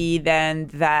would be then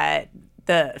that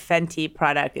the Fenty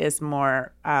product is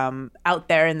more out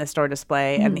there in the store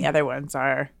display, and the other ones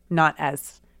are not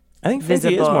as I think Fenty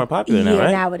visible. is more popular now, Yeah,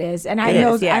 right? now it is. And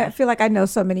I feel like I know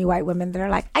so many white women that are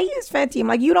like, I use Fenty. I'm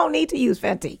like, you don't need to use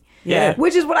Fenty. Yeah.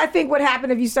 Which is what I think would happen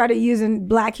if you started using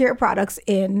black hair products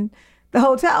in the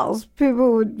hotels.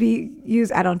 People would be I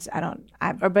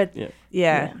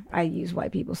use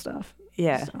white people stuff.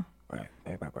 Yeah. So. Right.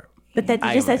 But that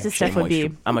just as the stuff would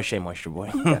be. I'm a Shea Moisture boy.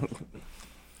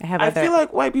 I feel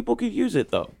like white people could use it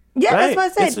though. Yeah, right? that's what I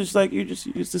said. It's just like you just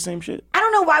use the same shit. I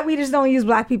don't know why we just don't use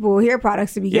black people hair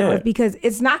products to begin Yeah. with, because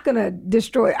it's not going to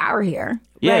destroy our hair.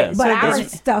 Yeah. Right? But So our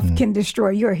that's- stuff can destroy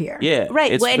your hair. Yeah.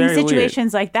 Right. It's Well, in very weird.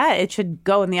 situations like that, it should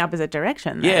go in the opposite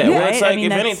direction. Yeah. then, Well, right? it's like I mean, if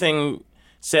that's- anything,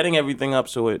 setting everything up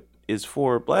so it is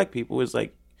for black people is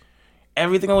like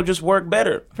everything will just work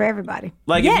better. For everybody.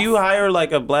 Like Yes. if you hire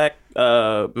like a black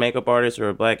makeup artist or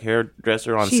a black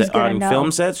hairdresser on She's gonna know.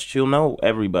 film sets, she'll know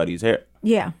everybody's hair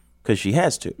Yeah. because she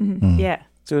has to. Yeah.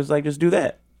 So it's like just do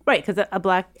that. Right, because a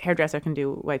black hairdresser can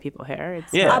do white people hair.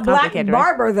 It's Yeah. not A black complicated, right?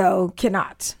 barber, though,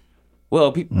 cannot.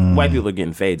 Well, white people are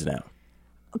getting fades now.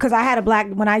 Because I had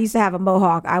when I used to have a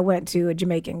mohawk, I went to a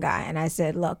Jamaican guy and I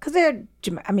said, look, because Right.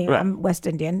 I'm West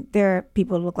Indian. There are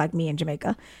people who look like me in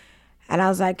Jamaica. And I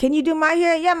was like, can you do my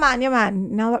hair? Yeah,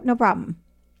 man. No problem.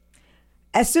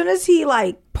 As soon as he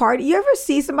you ever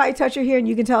see somebody touch your hair and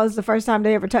you can tell it's the first time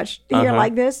they ever touched hair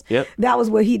like this? Yep. That was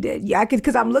what he did. Yeah,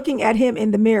 because I'm looking at him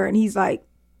in the mirror and he's like,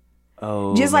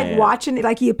 Oh, just like man. watching it,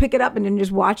 like he'd pick it up and then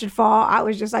just watch it fall. I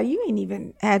was just like, you ain't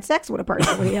even had sex with a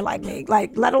person with hair like me,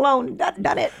 like let alone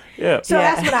done it. Yeah. So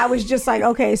that's when I was just like,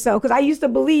 okay, so because I used to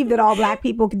believe that all black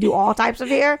people could do all types of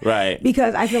hair, Right.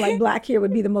 Because I feel like black hair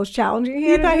would be the most challenging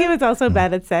hair. You to thought do. he was also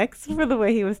bad at sex for the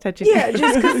way he was touching. Yeah,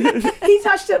 just because he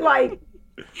touched it like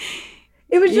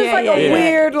It was just like a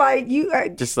weird, like you,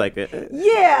 just like like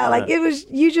it was.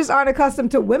 You just aren't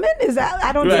accustomed to women. Is that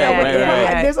I don't know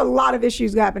what there's a lot of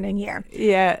issues happening here.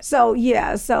 Yeah. So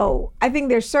I think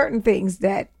there's certain things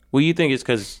that. Well, you think it's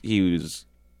because he was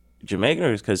Jamaican,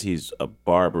 or it's because he's a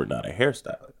barber, not a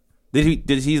hairstylist? Did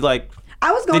he like?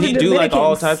 I was going Did he to do like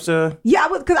all Dominicans. types of? Yeah,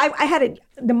 because I had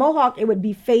the mohawk. It would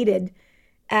be faded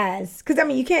because I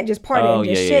mean you can't just part it and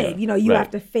just shave. You know, you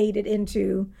have to fade it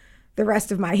into the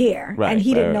rest of my hair, and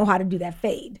he didn't know how to do that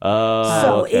fade.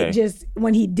 So it just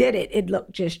when he did it, it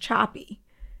looked just choppy.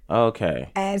 Okay.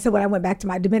 And so when I went back to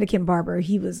my Dominican barber,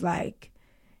 he was like,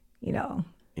 you know,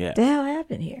 what the hell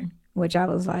happened here? Which I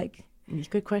was like,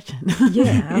 good question.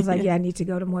 I was like, I need to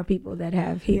go to more people that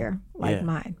have hair like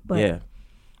mine. But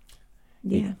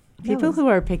people who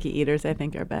are picky eaters, I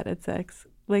think, are bad at sex.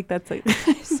 Like that's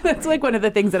like one of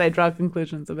the things that I draw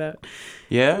conclusions about.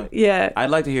 Yeah. Yeah. I'd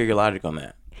like to hear your logic on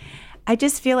that. I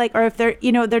just feel like, or if they're,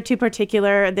 they're too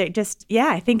particular, they just,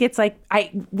 I think it's like,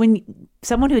 when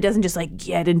someone who doesn't just like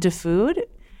get into food,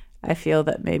 I feel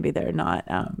that maybe they're not,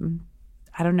 I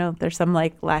don't know, there's some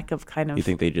like lack of kind of you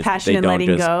think they just, passion in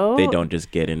letting go. They don't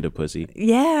just get into pussy.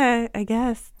 Yeah, I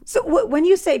guess. So when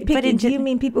you say picky, do you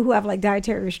mean people who have like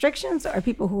dietary restrictions or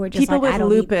people who are just people like, with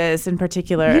lupus in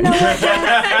particular? You know what?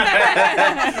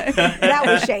 That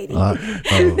was shady.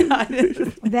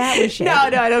 That was shady. No,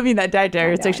 I don't mean that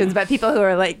dietary restrictions, but people who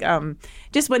are like,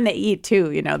 just when they eat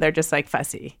too, they're just like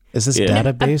fussy. Is this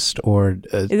data based or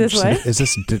is this what? Is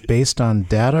this based on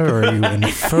data or are you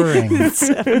inferring it's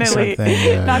definitely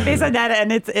something? Not based on data,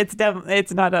 and it's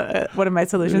not one of my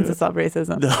solutions to solve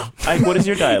racism. No. Ike, what is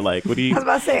your diet like? What do you? I was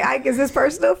about to say, Ike, is this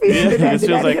personal for you? Yeah, Did this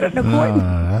feels I hit an accord?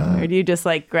 Or do you just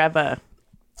like grab a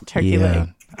turkey leg?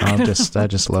 I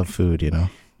just love food, Why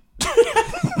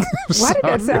did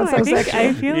that sound so sexual?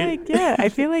 I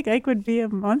feel like Ike would be a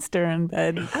monster in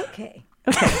bed. Okay.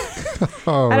 I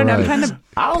don't know. I'm kind of.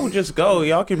 I'll just go.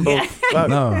 Y'all can both.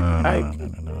 No.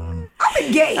 I'm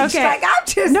engaged. Okay. Like I'm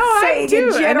just saying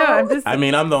in general. I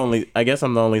mean, I guess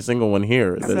I'm the only single one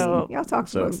here. So, y'all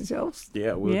talk amongst yourselves.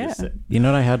 Yeah, we'll just sit. You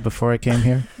know what I had before I came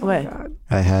here? What?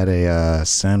 I had a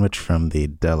sandwich from the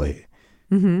deli.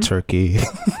 Turkey.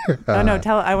 Oh no!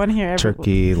 I want to hear.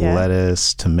 Turkey,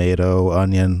 lettuce, tomato,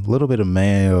 onion, a little bit of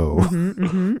mayo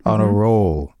on a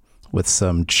roll with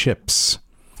some chips.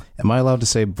 Am I allowed to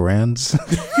say brands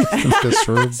in this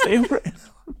room?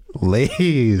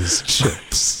 Lay's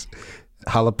chips,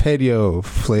 jalapeno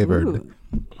flavored. Ooh.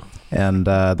 And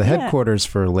the headquarters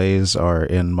for Lay's are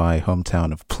in my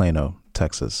hometown of Plano,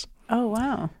 Texas. Oh,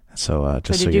 wow. So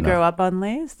did you grow up on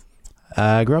Lay's?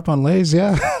 I grew up on Lay's,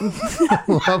 yeah.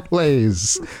 Love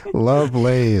Lay's. Love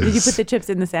Lay's. Did you put the chips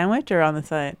in the sandwich or on the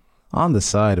side? On the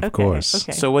side, of course.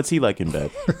 Okay. So what's he like in bed?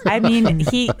 I mean,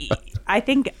 I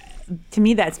think, to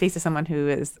me, that speaks to someone who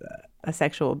is a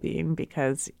sexual being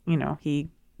because, he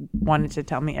wanted to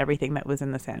tell me everything that was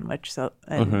in the sandwich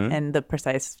and the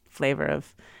precise flavor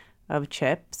of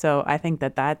chip. So I think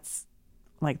that's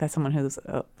someone who's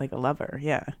like a lover.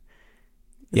 Yeah.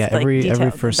 Yeah, every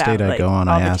first date I go on,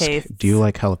 I ask, do you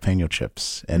like jalapeno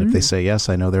chips? And if they say yes,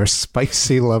 I know they're a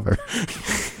spicy lover.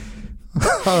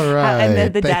 All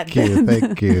right.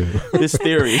 Thank you. This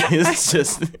theory is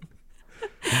just...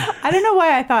 I don't know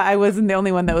why I thought I wasn't the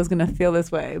only one that was going to feel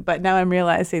this way, but now I'm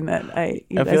realizing that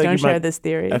you guys don't share this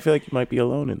theory. I feel like you might be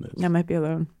alone in this. I might be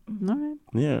alone. All right.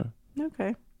 Yeah.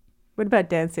 Okay. What about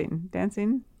dancing?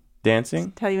 Dancing?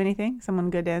 Tell you anything? Someone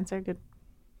good dancer? Good.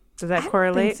 Does that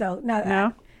correlate? I don't think so.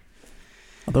 No.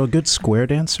 Although a good square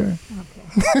dancer. Okay.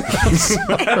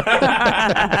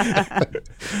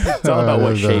 It's all about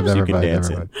what shapes you can dance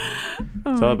in.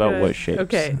 It's all about what shapes.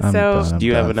 Okay, so do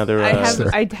you have another?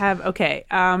 I have. Okay.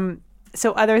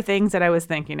 So other things that I was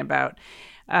thinking about.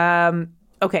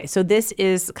 Okay, so this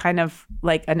is kind of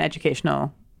like an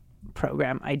educational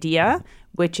program idea,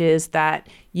 which is that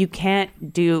you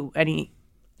can't do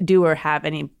or have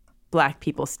any Black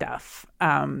people stuff.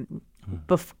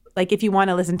 Like if you want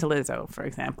to listen to Lizzo, for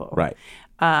example, right,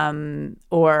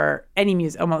 or any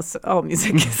music, almost all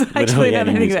music is actually not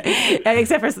anything,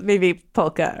 except for maybe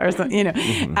polka or something,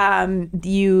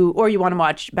 you want to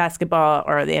watch basketball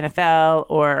or the NFL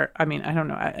or I don't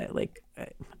know,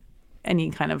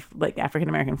 any kind of like African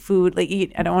American food. Like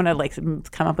I don't want to like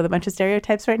come up with a bunch of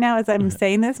stereotypes right now as I'm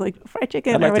saying this, like fried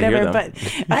chicken or whatever. But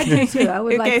I do too. I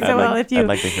would like.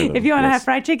 If you want to have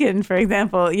fried chicken, for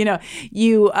example, you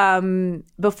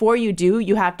before you do,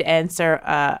 you have to answer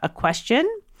a question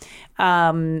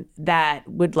that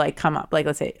would like come up. Like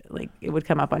let's say like it would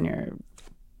come up on your.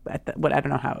 I don't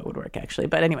know how it would work actually,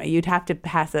 but anyway, you'd have to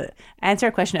answer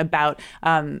a question about.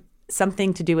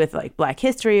 something to do with like Black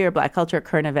history or Black culture,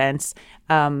 current events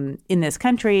in this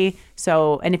country.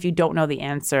 So, and if you don't know the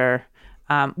answer,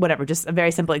 whatever, just a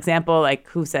very simple example, like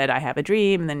who said I have a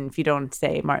dream? And then if you don't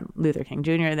say Martin Luther King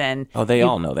Jr., then they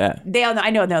all know that. They all know. I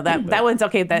know that one's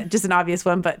okay. That just an obvious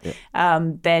one, but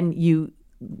then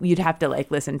you'd have to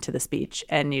like listen to the speech,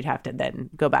 and you'd have to then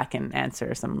go back and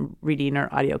answer some reading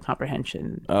or audio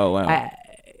comprehension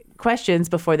questions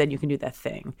before then you can do that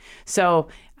thing. So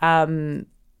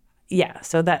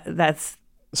so that's.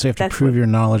 So you have to prove your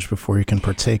knowledge before you can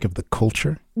partake of the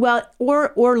culture. Well,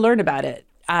 or learn about it.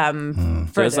 So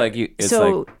it's like you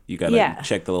gotta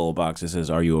check the little box that says,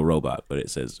 "Are you a robot?" But it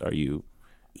says, "Are you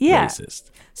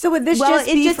racist?" So would this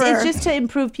it's just to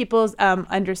improve people's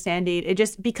understanding. It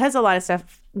just because a lot of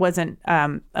stuff wasn't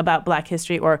about Black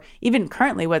history or even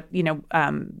currently what and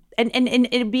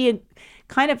it'd be a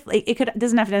kind of like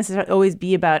doesn't have to necessarily always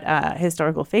be about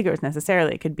historical figures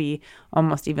necessarily. It could be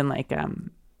almost even like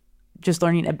just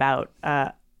learning about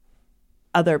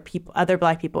other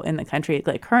Black people in the country,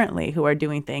 like currently, who are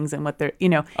doing things and what they're,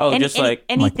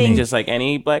 anything, just like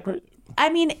any Black person. I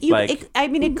mean,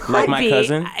 it could like my be.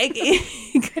 cousin?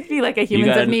 It could be like a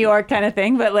Humans of New York kind of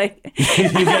thing, but like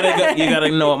you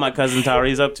gotta know what my cousin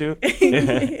Tari's up to.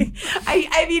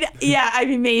 I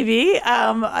mean, maybe,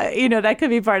 that could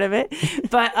be part of it,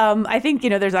 but I think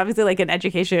there's obviously like an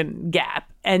education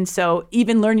gap, and so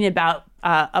even learning about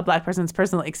a Black person's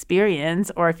personal experience,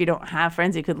 or if you don't have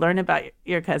friends, you could learn about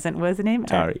your cousin. What was the name?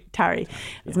 Tari. I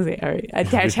was going to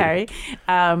say Tari.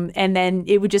 And then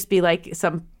it would just be like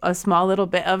a small little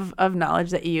bit of knowledge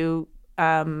that you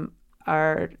have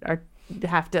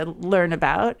to learn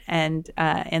about and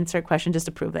answer a question just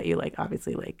to prove that you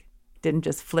obviously didn't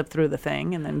just flip through the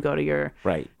thing and then go to your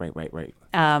right.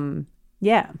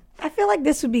 Yeah. I feel like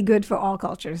this would be good for all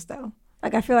cultures, though.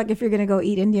 Like, I feel like if you're going to go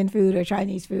eat Indian food or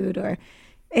Chinese food or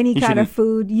any kind of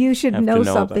food, you should know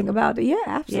something about it. Yeah,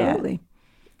 absolutely.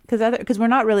 Because we're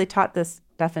not really taught this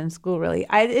stuff in school, really.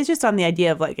 It's just on the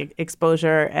idea of like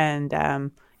exposure and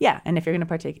and if you're going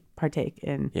to partake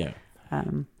in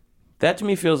that to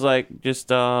me feels like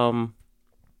just I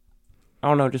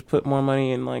don't know, just put more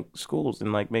money in like schools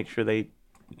and like make sure they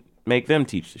make them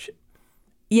teach the shit.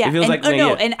 Yeah, it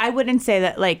feels and I wouldn't say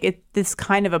that like this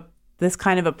kind of a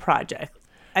project.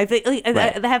 I think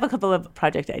I have a couple of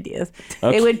project ideas.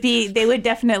 Okay. They would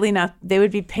definitely not. They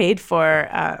would be paid for,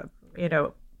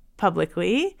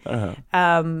 publicly, by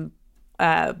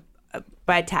a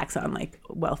tax on like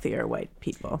wealthier white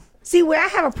people. See, where I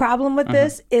have a problem with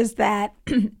this is that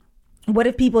what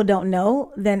if people don't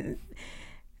know? Then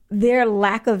their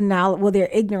lack of knowledge, their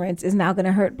ignorance is now going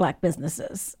to hurt Black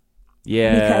businesses.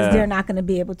 Yeah, because they're not going to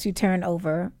be able to turn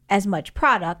over as much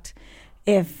product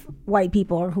if white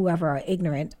people or whoever are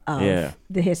ignorant of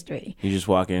the history. You just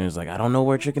walk in and it's like, I don't know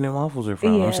where chicken and waffles are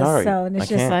from. I'm sorry. So and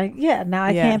it's like, now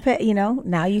I can't pay,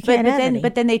 now you can't have any.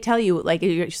 But then they tell you, like,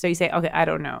 so you say, okay, I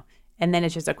don't know. And then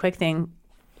it's just a quick thing,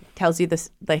 tells you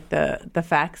this, like the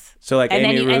facts. So like and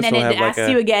Amy then, Roos and then will it have asks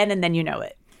you again and then you know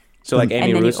it. So like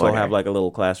Amy Roos will order. have like a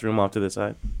little classroom off to the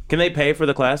side. Can they pay for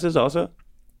the classes also?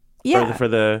 Yeah. For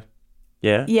the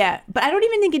Yeah, but I don't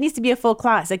even think it needs to be a full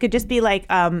class. It could just be like,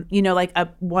 like a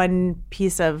one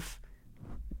piece of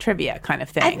trivia kind of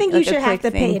thing. I think like you should have to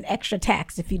pay an extra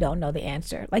tax if you don't know the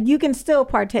answer. Like you can still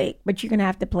partake, but you're going to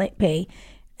have to pay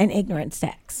an ignorance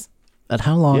tax. And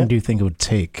how long do you think it would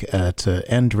take to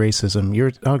end racism? You're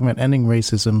talking about ending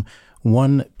racism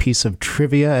one piece of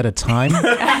trivia at a time?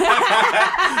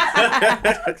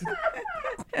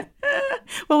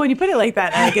 Well, when you put it like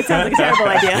that, it sounds like a terrible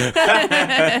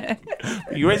idea.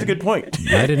 You raise a good point.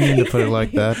 I didn't mean to put it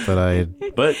like that,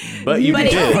 but you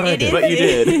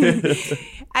did.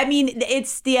 I mean,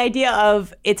 it's the idea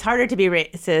of it's harder to be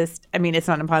racist. I mean, it's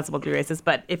not impossible to be racist,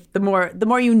 but if the more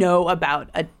you know about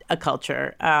a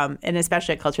culture, and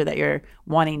especially a culture that you're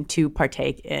wanting to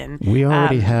partake in, we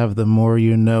already have The More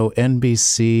You Know.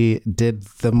 NBC did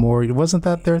The More. Wasn't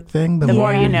that their thing? The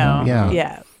More You Know.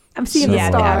 Yeah. I'm seeing the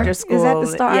Star. The after school. Is that the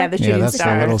Star? Yeah, the shooting that's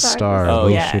star. the little star. Oh,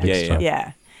 little yeah. shooting star.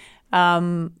 Yeah.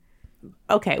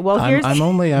 Okay. Well, here's. I'm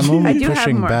only I do have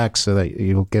pushing more. back so that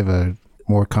you'll give a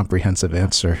more comprehensive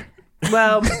answer.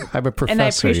 Well, I'm a professor. and I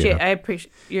you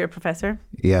appreciate you're a professor.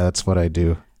 Yeah, that's what I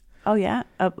do. Oh yeah.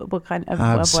 What kind of?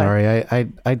 I'm what? sorry.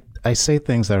 I say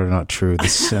things that are not true. And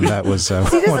that was. See,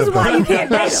 this is why you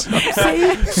can't date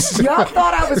him. See, y'all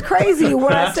thought I was crazy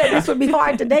when I said this would be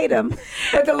hard to date him.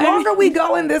 But the longer we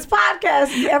go in this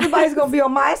podcast, everybody's going to be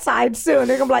on my side soon.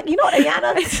 They're going to be like, you know what,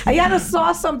 Ayana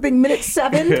saw something minute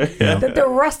 7 that the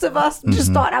rest of us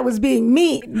just thought I was being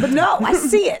mean. But no, I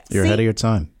see it. You're ahead of your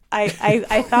time.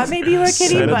 I thought maybe you were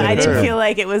kidding, but I didn't feel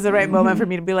like it was the right moment for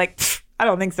me to be like, I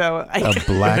don't think so. A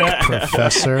black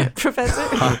professor. Professor.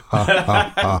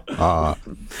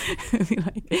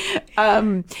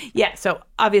 Yeah. So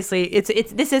obviously,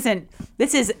 this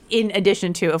is in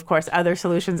addition to, of course, other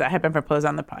solutions that have been proposed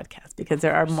on the podcast, because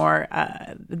there are more,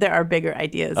 there are bigger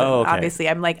ideas. Oh, okay. Obviously,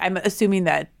 I'm assuming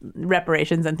that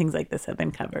reparations and things like this have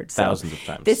been covered Thousands of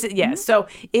times. So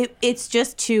it's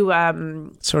just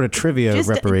to sort of trivia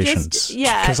reparations.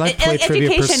 Because I play Trivia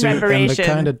education Pursuit, and the reparation.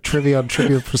 kind of trivia on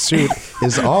Trivia Pursuit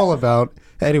is all about.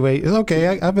 Anyway,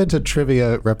 okay, I'm into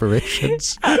trivia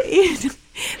reparations. But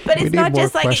We it's need not more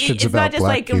just like questions it's not about just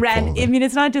black like people. I mean,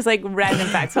 it's not just like random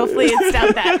facts. Hopefully, it's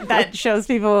stuff that shows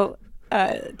people,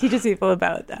 teaches people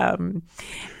about Girl,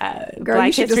 Black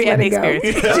you should just history let and it go.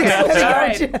 experience. Just let it go. All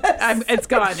right, Just- it's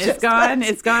gone. It's gone.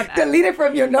 It's gone. Delete it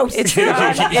from your notes. It's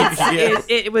gone.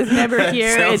 It was never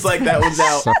here. Sounds It's like that was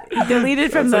out.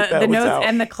 deleted from Sounds like that the was notes out.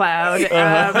 and the cloud.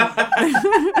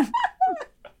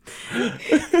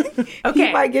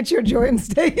 You might get your Jordan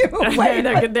Stadium.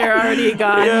 They're already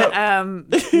gone.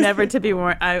 Never to be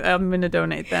worn. I'm going to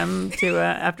donate them to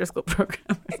after school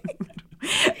program.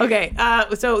 Okay.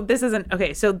 So this is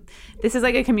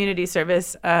like a community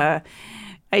service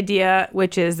idea,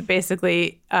 which is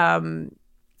basically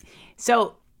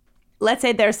so let's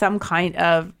say there's some kind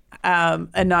of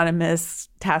anonymous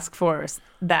task force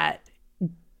that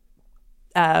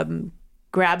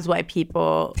grabs white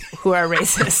people who are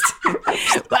racist.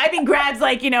 But I mean, grabs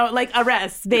like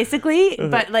arrests, basically,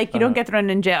 but like you don't get thrown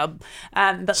in jail.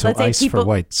 But So let's say ice people, for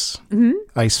whites.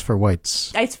 Ice for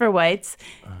whites. Ice for Whites.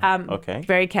 Okay.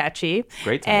 Very catchy.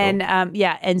 Great title. And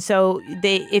and so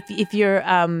if you're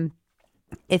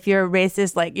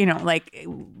racist, like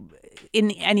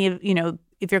in any of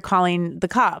if you're calling the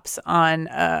cops on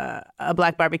a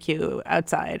black barbecue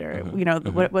outside, or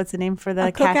what's the name for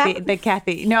the Kathy? cookout? The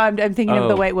Kathy. No, I'm thinking of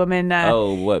the white woman.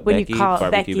 What, when Becky? you call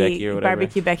Barbecue Becky or whatever?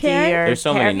 Barbecue Becky, Karen? or There's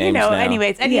so many names now.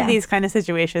 Anyways, any Yeah. of these kind of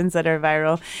situations that are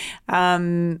viral.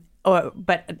 And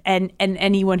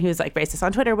anyone who's like racist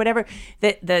on Twitter or whatever,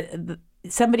 the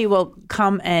somebody will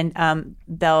come and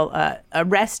they'll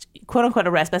arrest, quote unquote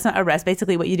arrest, but it's not arrest.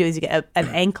 Basically what you do is you get an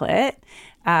anklet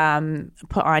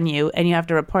put on you, and you have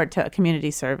to report to a community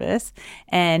service,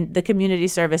 and the community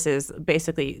service is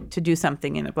basically to do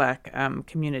something in a black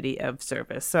community of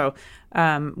service. So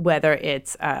whether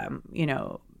it's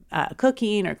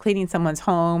cooking or cleaning someone's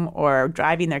home or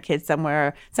driving their kids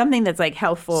somewhere, something that's like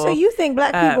helpful. So you think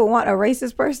black people want a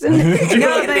racist person?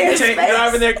 No, they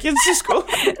driving their kids to school.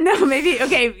 No, maybe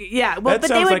okay, yeah. Well, That but they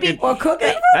sounds would like be or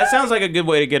cooking? That sounds like a good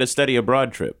way to get a study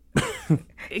abroad trip.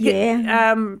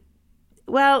 Yeah.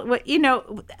 Well,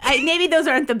 maybe those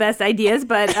aren't the best ideas,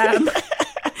 but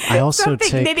I also something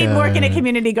take maybe work in a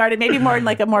community garden, maybe more in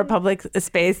like a more public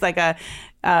space, like a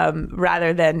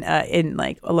rather than in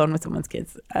like alone with someone's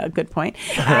kids. Good point.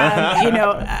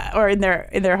 Or in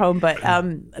their home, but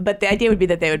the idea would be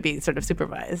that they would be sort of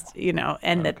supervised,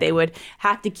 and that they would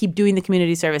have to keep doing the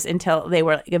community service until they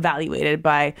were like, evaluated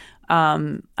by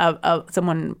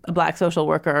a black social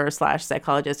worker /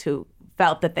 psychologist who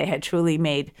felt that they had truly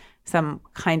made some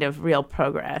kind of real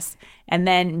progress. And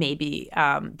then maybe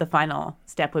the final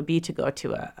step would be to go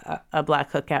to a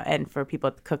black cookout, and for people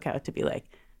at the cookout to be like,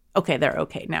 okay, they're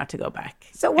okay now to go back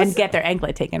and get their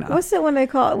anklet taken off. What's it when they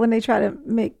try to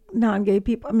make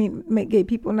make gay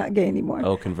people not gay anymore?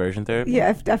 Oh, conversion therapy?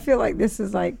 Yeah, I feel like this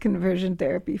is like conversion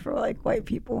therapy for like white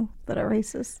people that are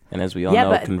racist. And as we all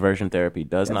know, conversion therapy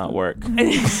does not work.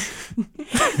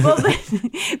 Well,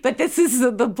 but this is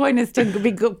the point, is to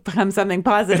become something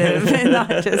positive and not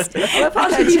just. And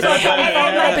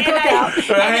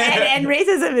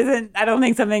racism isn't, I don't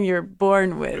think, something you're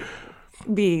born with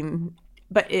being,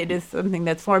 but it is something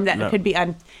that's formed that could be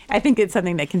I think it's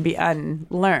something that can be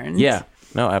unlearned. Yeah.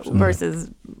 No, absolutely. Versus,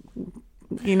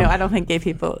 I don't think gay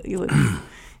people.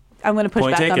 I'm going to push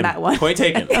back on that one. Point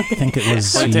taken. I think it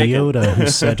was Point taken. Yoda who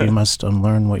said you must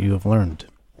unlearn what you have learned.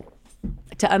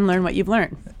 To unlearn what you've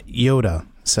learned. Yoda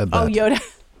said that. Oh, Yoda.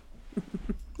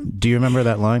 Do you remember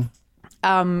that line?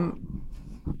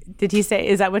 Did he say?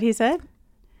 Is that what he said?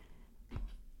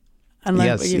 Unlearn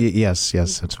Yes, what you- yes,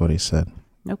 that's what he said.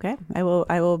 Okay, I will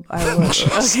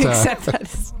Just, accept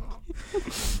that.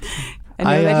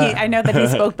 I know that he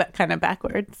spoke kind of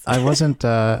backwards. I wasn't.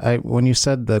 When you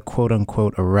said the quote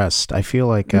unquote arrest, I feel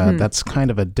like that's kind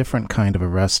of a different kind of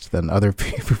arrest than other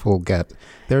people get.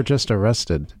 They're just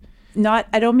arrested.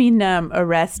 I don't mean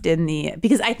arrest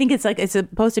because I think it's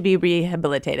supposed to be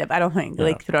rehabilitative. I don't think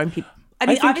like throwing people. I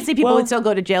mean, obviously people would still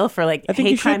go to jail for like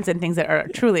hate crimes and things that are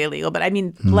truly illegal, but I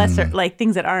mean lesser, like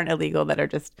things that aren't illegal, that are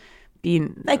just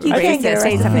being Like you can't get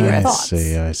saying arrested something for your racist. thoughts.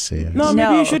 I see. No,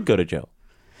 maybe you should go to jail.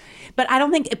 But I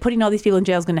don't think putting all these people in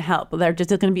jail is going to help. They're just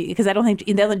going to be, because I don't think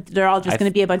they're all just going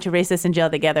to be a bunch of racists in jail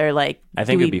together. Like, I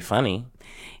think it'd be funny.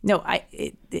 No,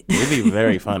 It'd be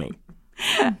very funny.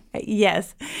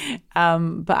 Yes,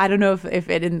 but I don't know if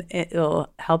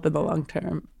it'll help in the long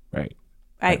term. Right.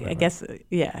 I guess,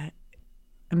 yeah.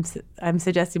 I'm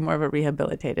suggesting more of a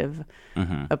rehabilitative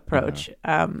approach.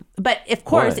 But of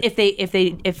course,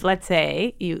 if let's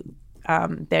say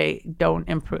they don't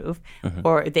improve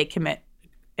or they commit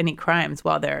any crimes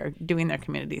while they're doing their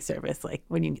community service, like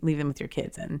when you leave them with your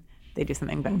kids and they do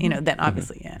something, but then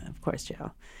obviously, yeah, of course,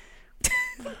 jail.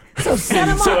 So set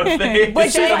them So up. if they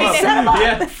set them up.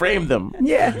 Yeah, frame them.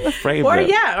 Yeah. Frame Or them.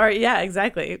 yeah,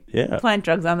 exactly. Yeah. Plant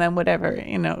drugs on them, whatever,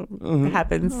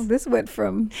 happens. Oh, this went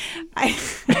from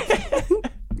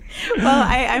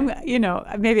I'm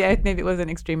maybe it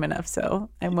wasn't extreme enough, so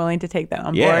I'm willing to take that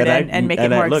on Yeah, board and make it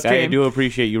more look, extreme. I do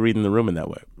appreciate you reading the room in that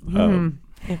way.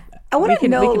 I want to we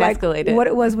know can like escalate it. what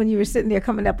it was when you were sitting there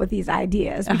coming up with these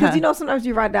ideas, because sometimes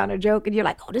you write down a joke and you're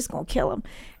like, oh, this is gonna kill him,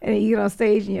 and then you get on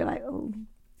stage and you're like, oh,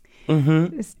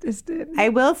 this didn't. I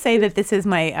will say that this is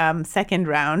my second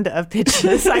round of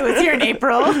pitches. I was here in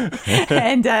April,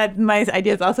 and my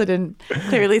ideas also didn't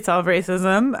clearly solve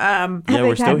racism. Yeah,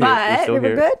 we're still here. We're But still we were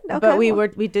here. good. Okay, But we well,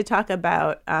 did talk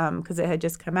about because it had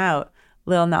just come out,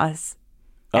 Lil Nas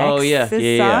Oh, yeah. X's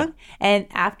Yeah. song, and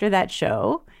after that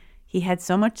show, he had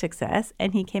so much success,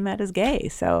 and he came out as gay.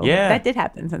 So Yeah. that did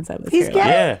happen since I was He's here. gay?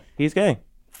 Yeah, he's gay.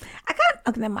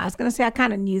 I was gonna say I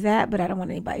kind of knew that, but I don't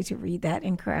want anybody to read that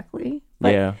incorrectly.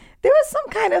 Like, Yeah. there was some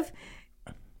kind of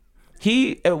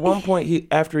He at one point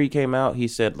after he came out, he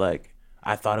said like,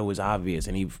 I thought it was obvious,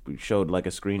 and he showed like a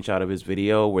screenshot of his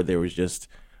video where there was just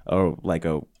a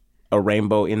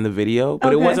rainbow in the video,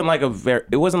 but it Okay. wasn't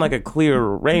like a clear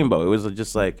rainbow. It was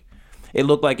just like, it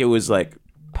looked like it was like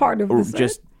part of the set.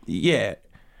 just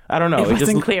I don't know. It wasn't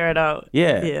just clear at all.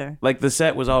 Yeah. Like the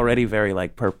set was already very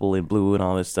like purple and blue and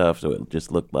all this stuff, so it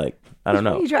just looked like, I don't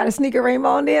know. You try to sneak a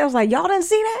rainbow in there. I was like, y'all didn't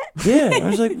see that? Yeah, I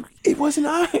was like, it wasn't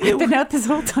I've been out this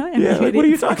whole time. Yeah, like, what are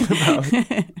you talking about?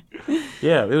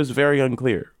 Yeah, it was very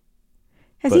unclear.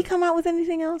 Has he come out with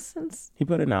anything else since? He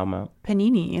put an album out.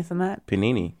 Panini, isn't that?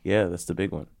 Panini, yeah, that's the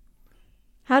big one.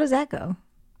 How does that go?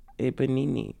 Hey,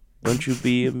 Panini, don't you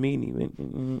be a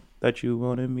meanie. Thought you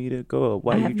wanted me to go.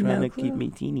 Why I you have trying no to keep clue. me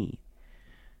teeny?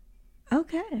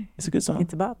 Okay. It's a good song.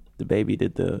 It's a bop. The Baby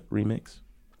did the remix.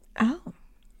 Oh,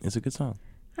 It's a good song.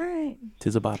 all right.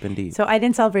 Tis a bop indeed. So I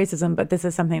didn't solve racism, but this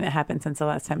is something that happened since the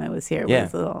last time I was here. Yeah.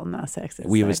 Was Lil Nas X's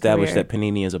We've established career. that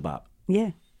Panini is a bop.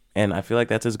 Yeah. And I feel like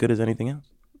that's as good as anything else.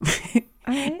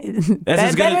 All right.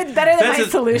 That's better than my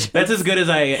solution. That's as good as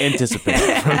I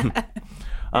anticipated.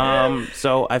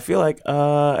 So I feel like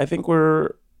I think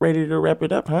we're ready to wrap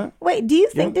it up, huh? Wait, do you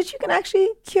think that you can actually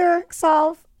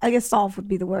solve? I guess solve would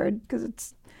be the word because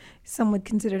it's some would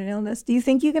consider it an illness. Do you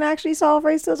think you can actually solve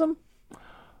racism?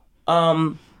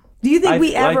 Do you think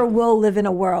we ever will live in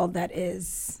a world that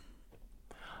is?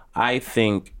 I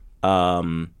think.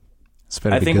 It's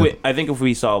better I be think good. I think if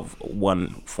we solve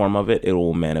one form of it, it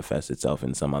will manifest itself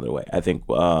in some other way. I think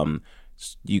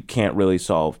you can't really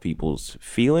solve people's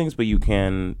feelings, but you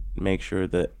can make sure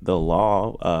that the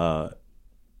law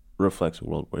reflects a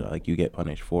world where like you get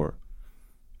punished for.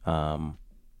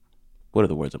 What are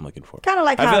the words I'm looking for? Kind of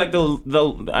like I how feel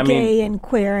like gay and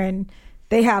queer and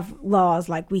they have laws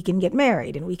like we can get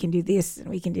married and we can do this and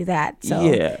we can do that. So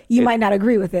Yeah, you might not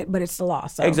agree with it, but it's the law.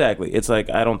 So Exactly. It's like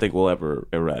I don't think we'll ever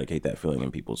eradicate that feeling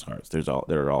in people's hearts.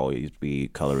 There'll always be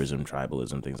colorism,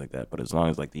 tribalism, things like that. But as long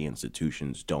as like the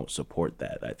institutions don't support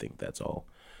that, I think that's all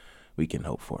we can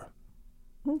hope for.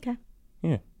 Okay.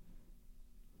 Yeah.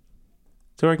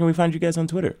 So where can we find you guys on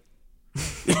Twitter?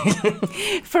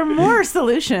 For more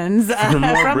solutions more from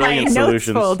my brilliant notes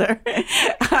solutions. folder,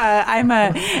 I'm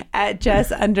at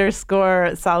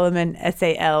Jess_Solomon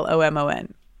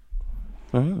SALOMON.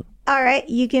 All right.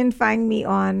 You can find me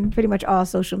on pretty much all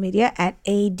social media at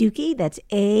Dookie. That's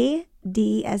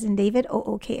AD as in David,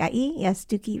 OOKIE. Yes,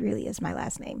 Dookie really is my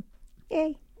last name.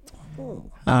 Yay.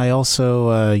 I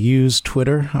also use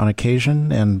Twitter on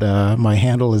occasion, and my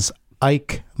handle is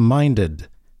Ike Minded.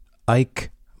 Ike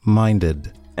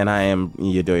Minded. And I am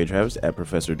Yadoya Travis at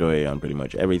Professor Doye on pretty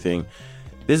much everything.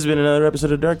 This has been another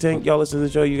episode of Dark Tank. Y'all listen to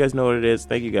the show. You guys know what it is.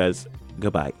 Thank you guys.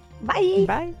 Goodbye. Bye.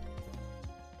 Bye.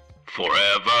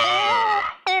 Forever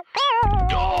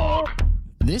Dog.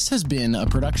 This has been a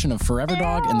production of Forever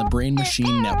Dog and the Brain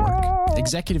Machine Network.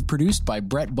 Executive produced by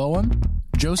Brett Boehm,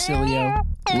 Joe Cilio,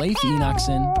 Leif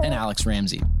Enochson, and Alex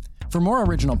Ramsey. For more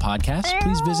original podcasts,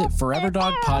 please visit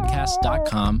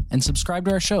foreverdogpodcast.com and subscribe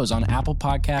to our shows on Apple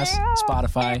Podcasts,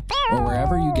 Spotify, or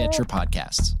wherever you get your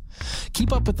podcasts.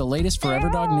 Keep up with the latest Forever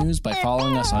Dog news by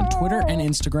following us on Twitter and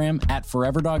Instagram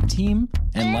 @ForeverDogTeam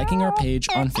and liking our page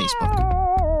on Facebook.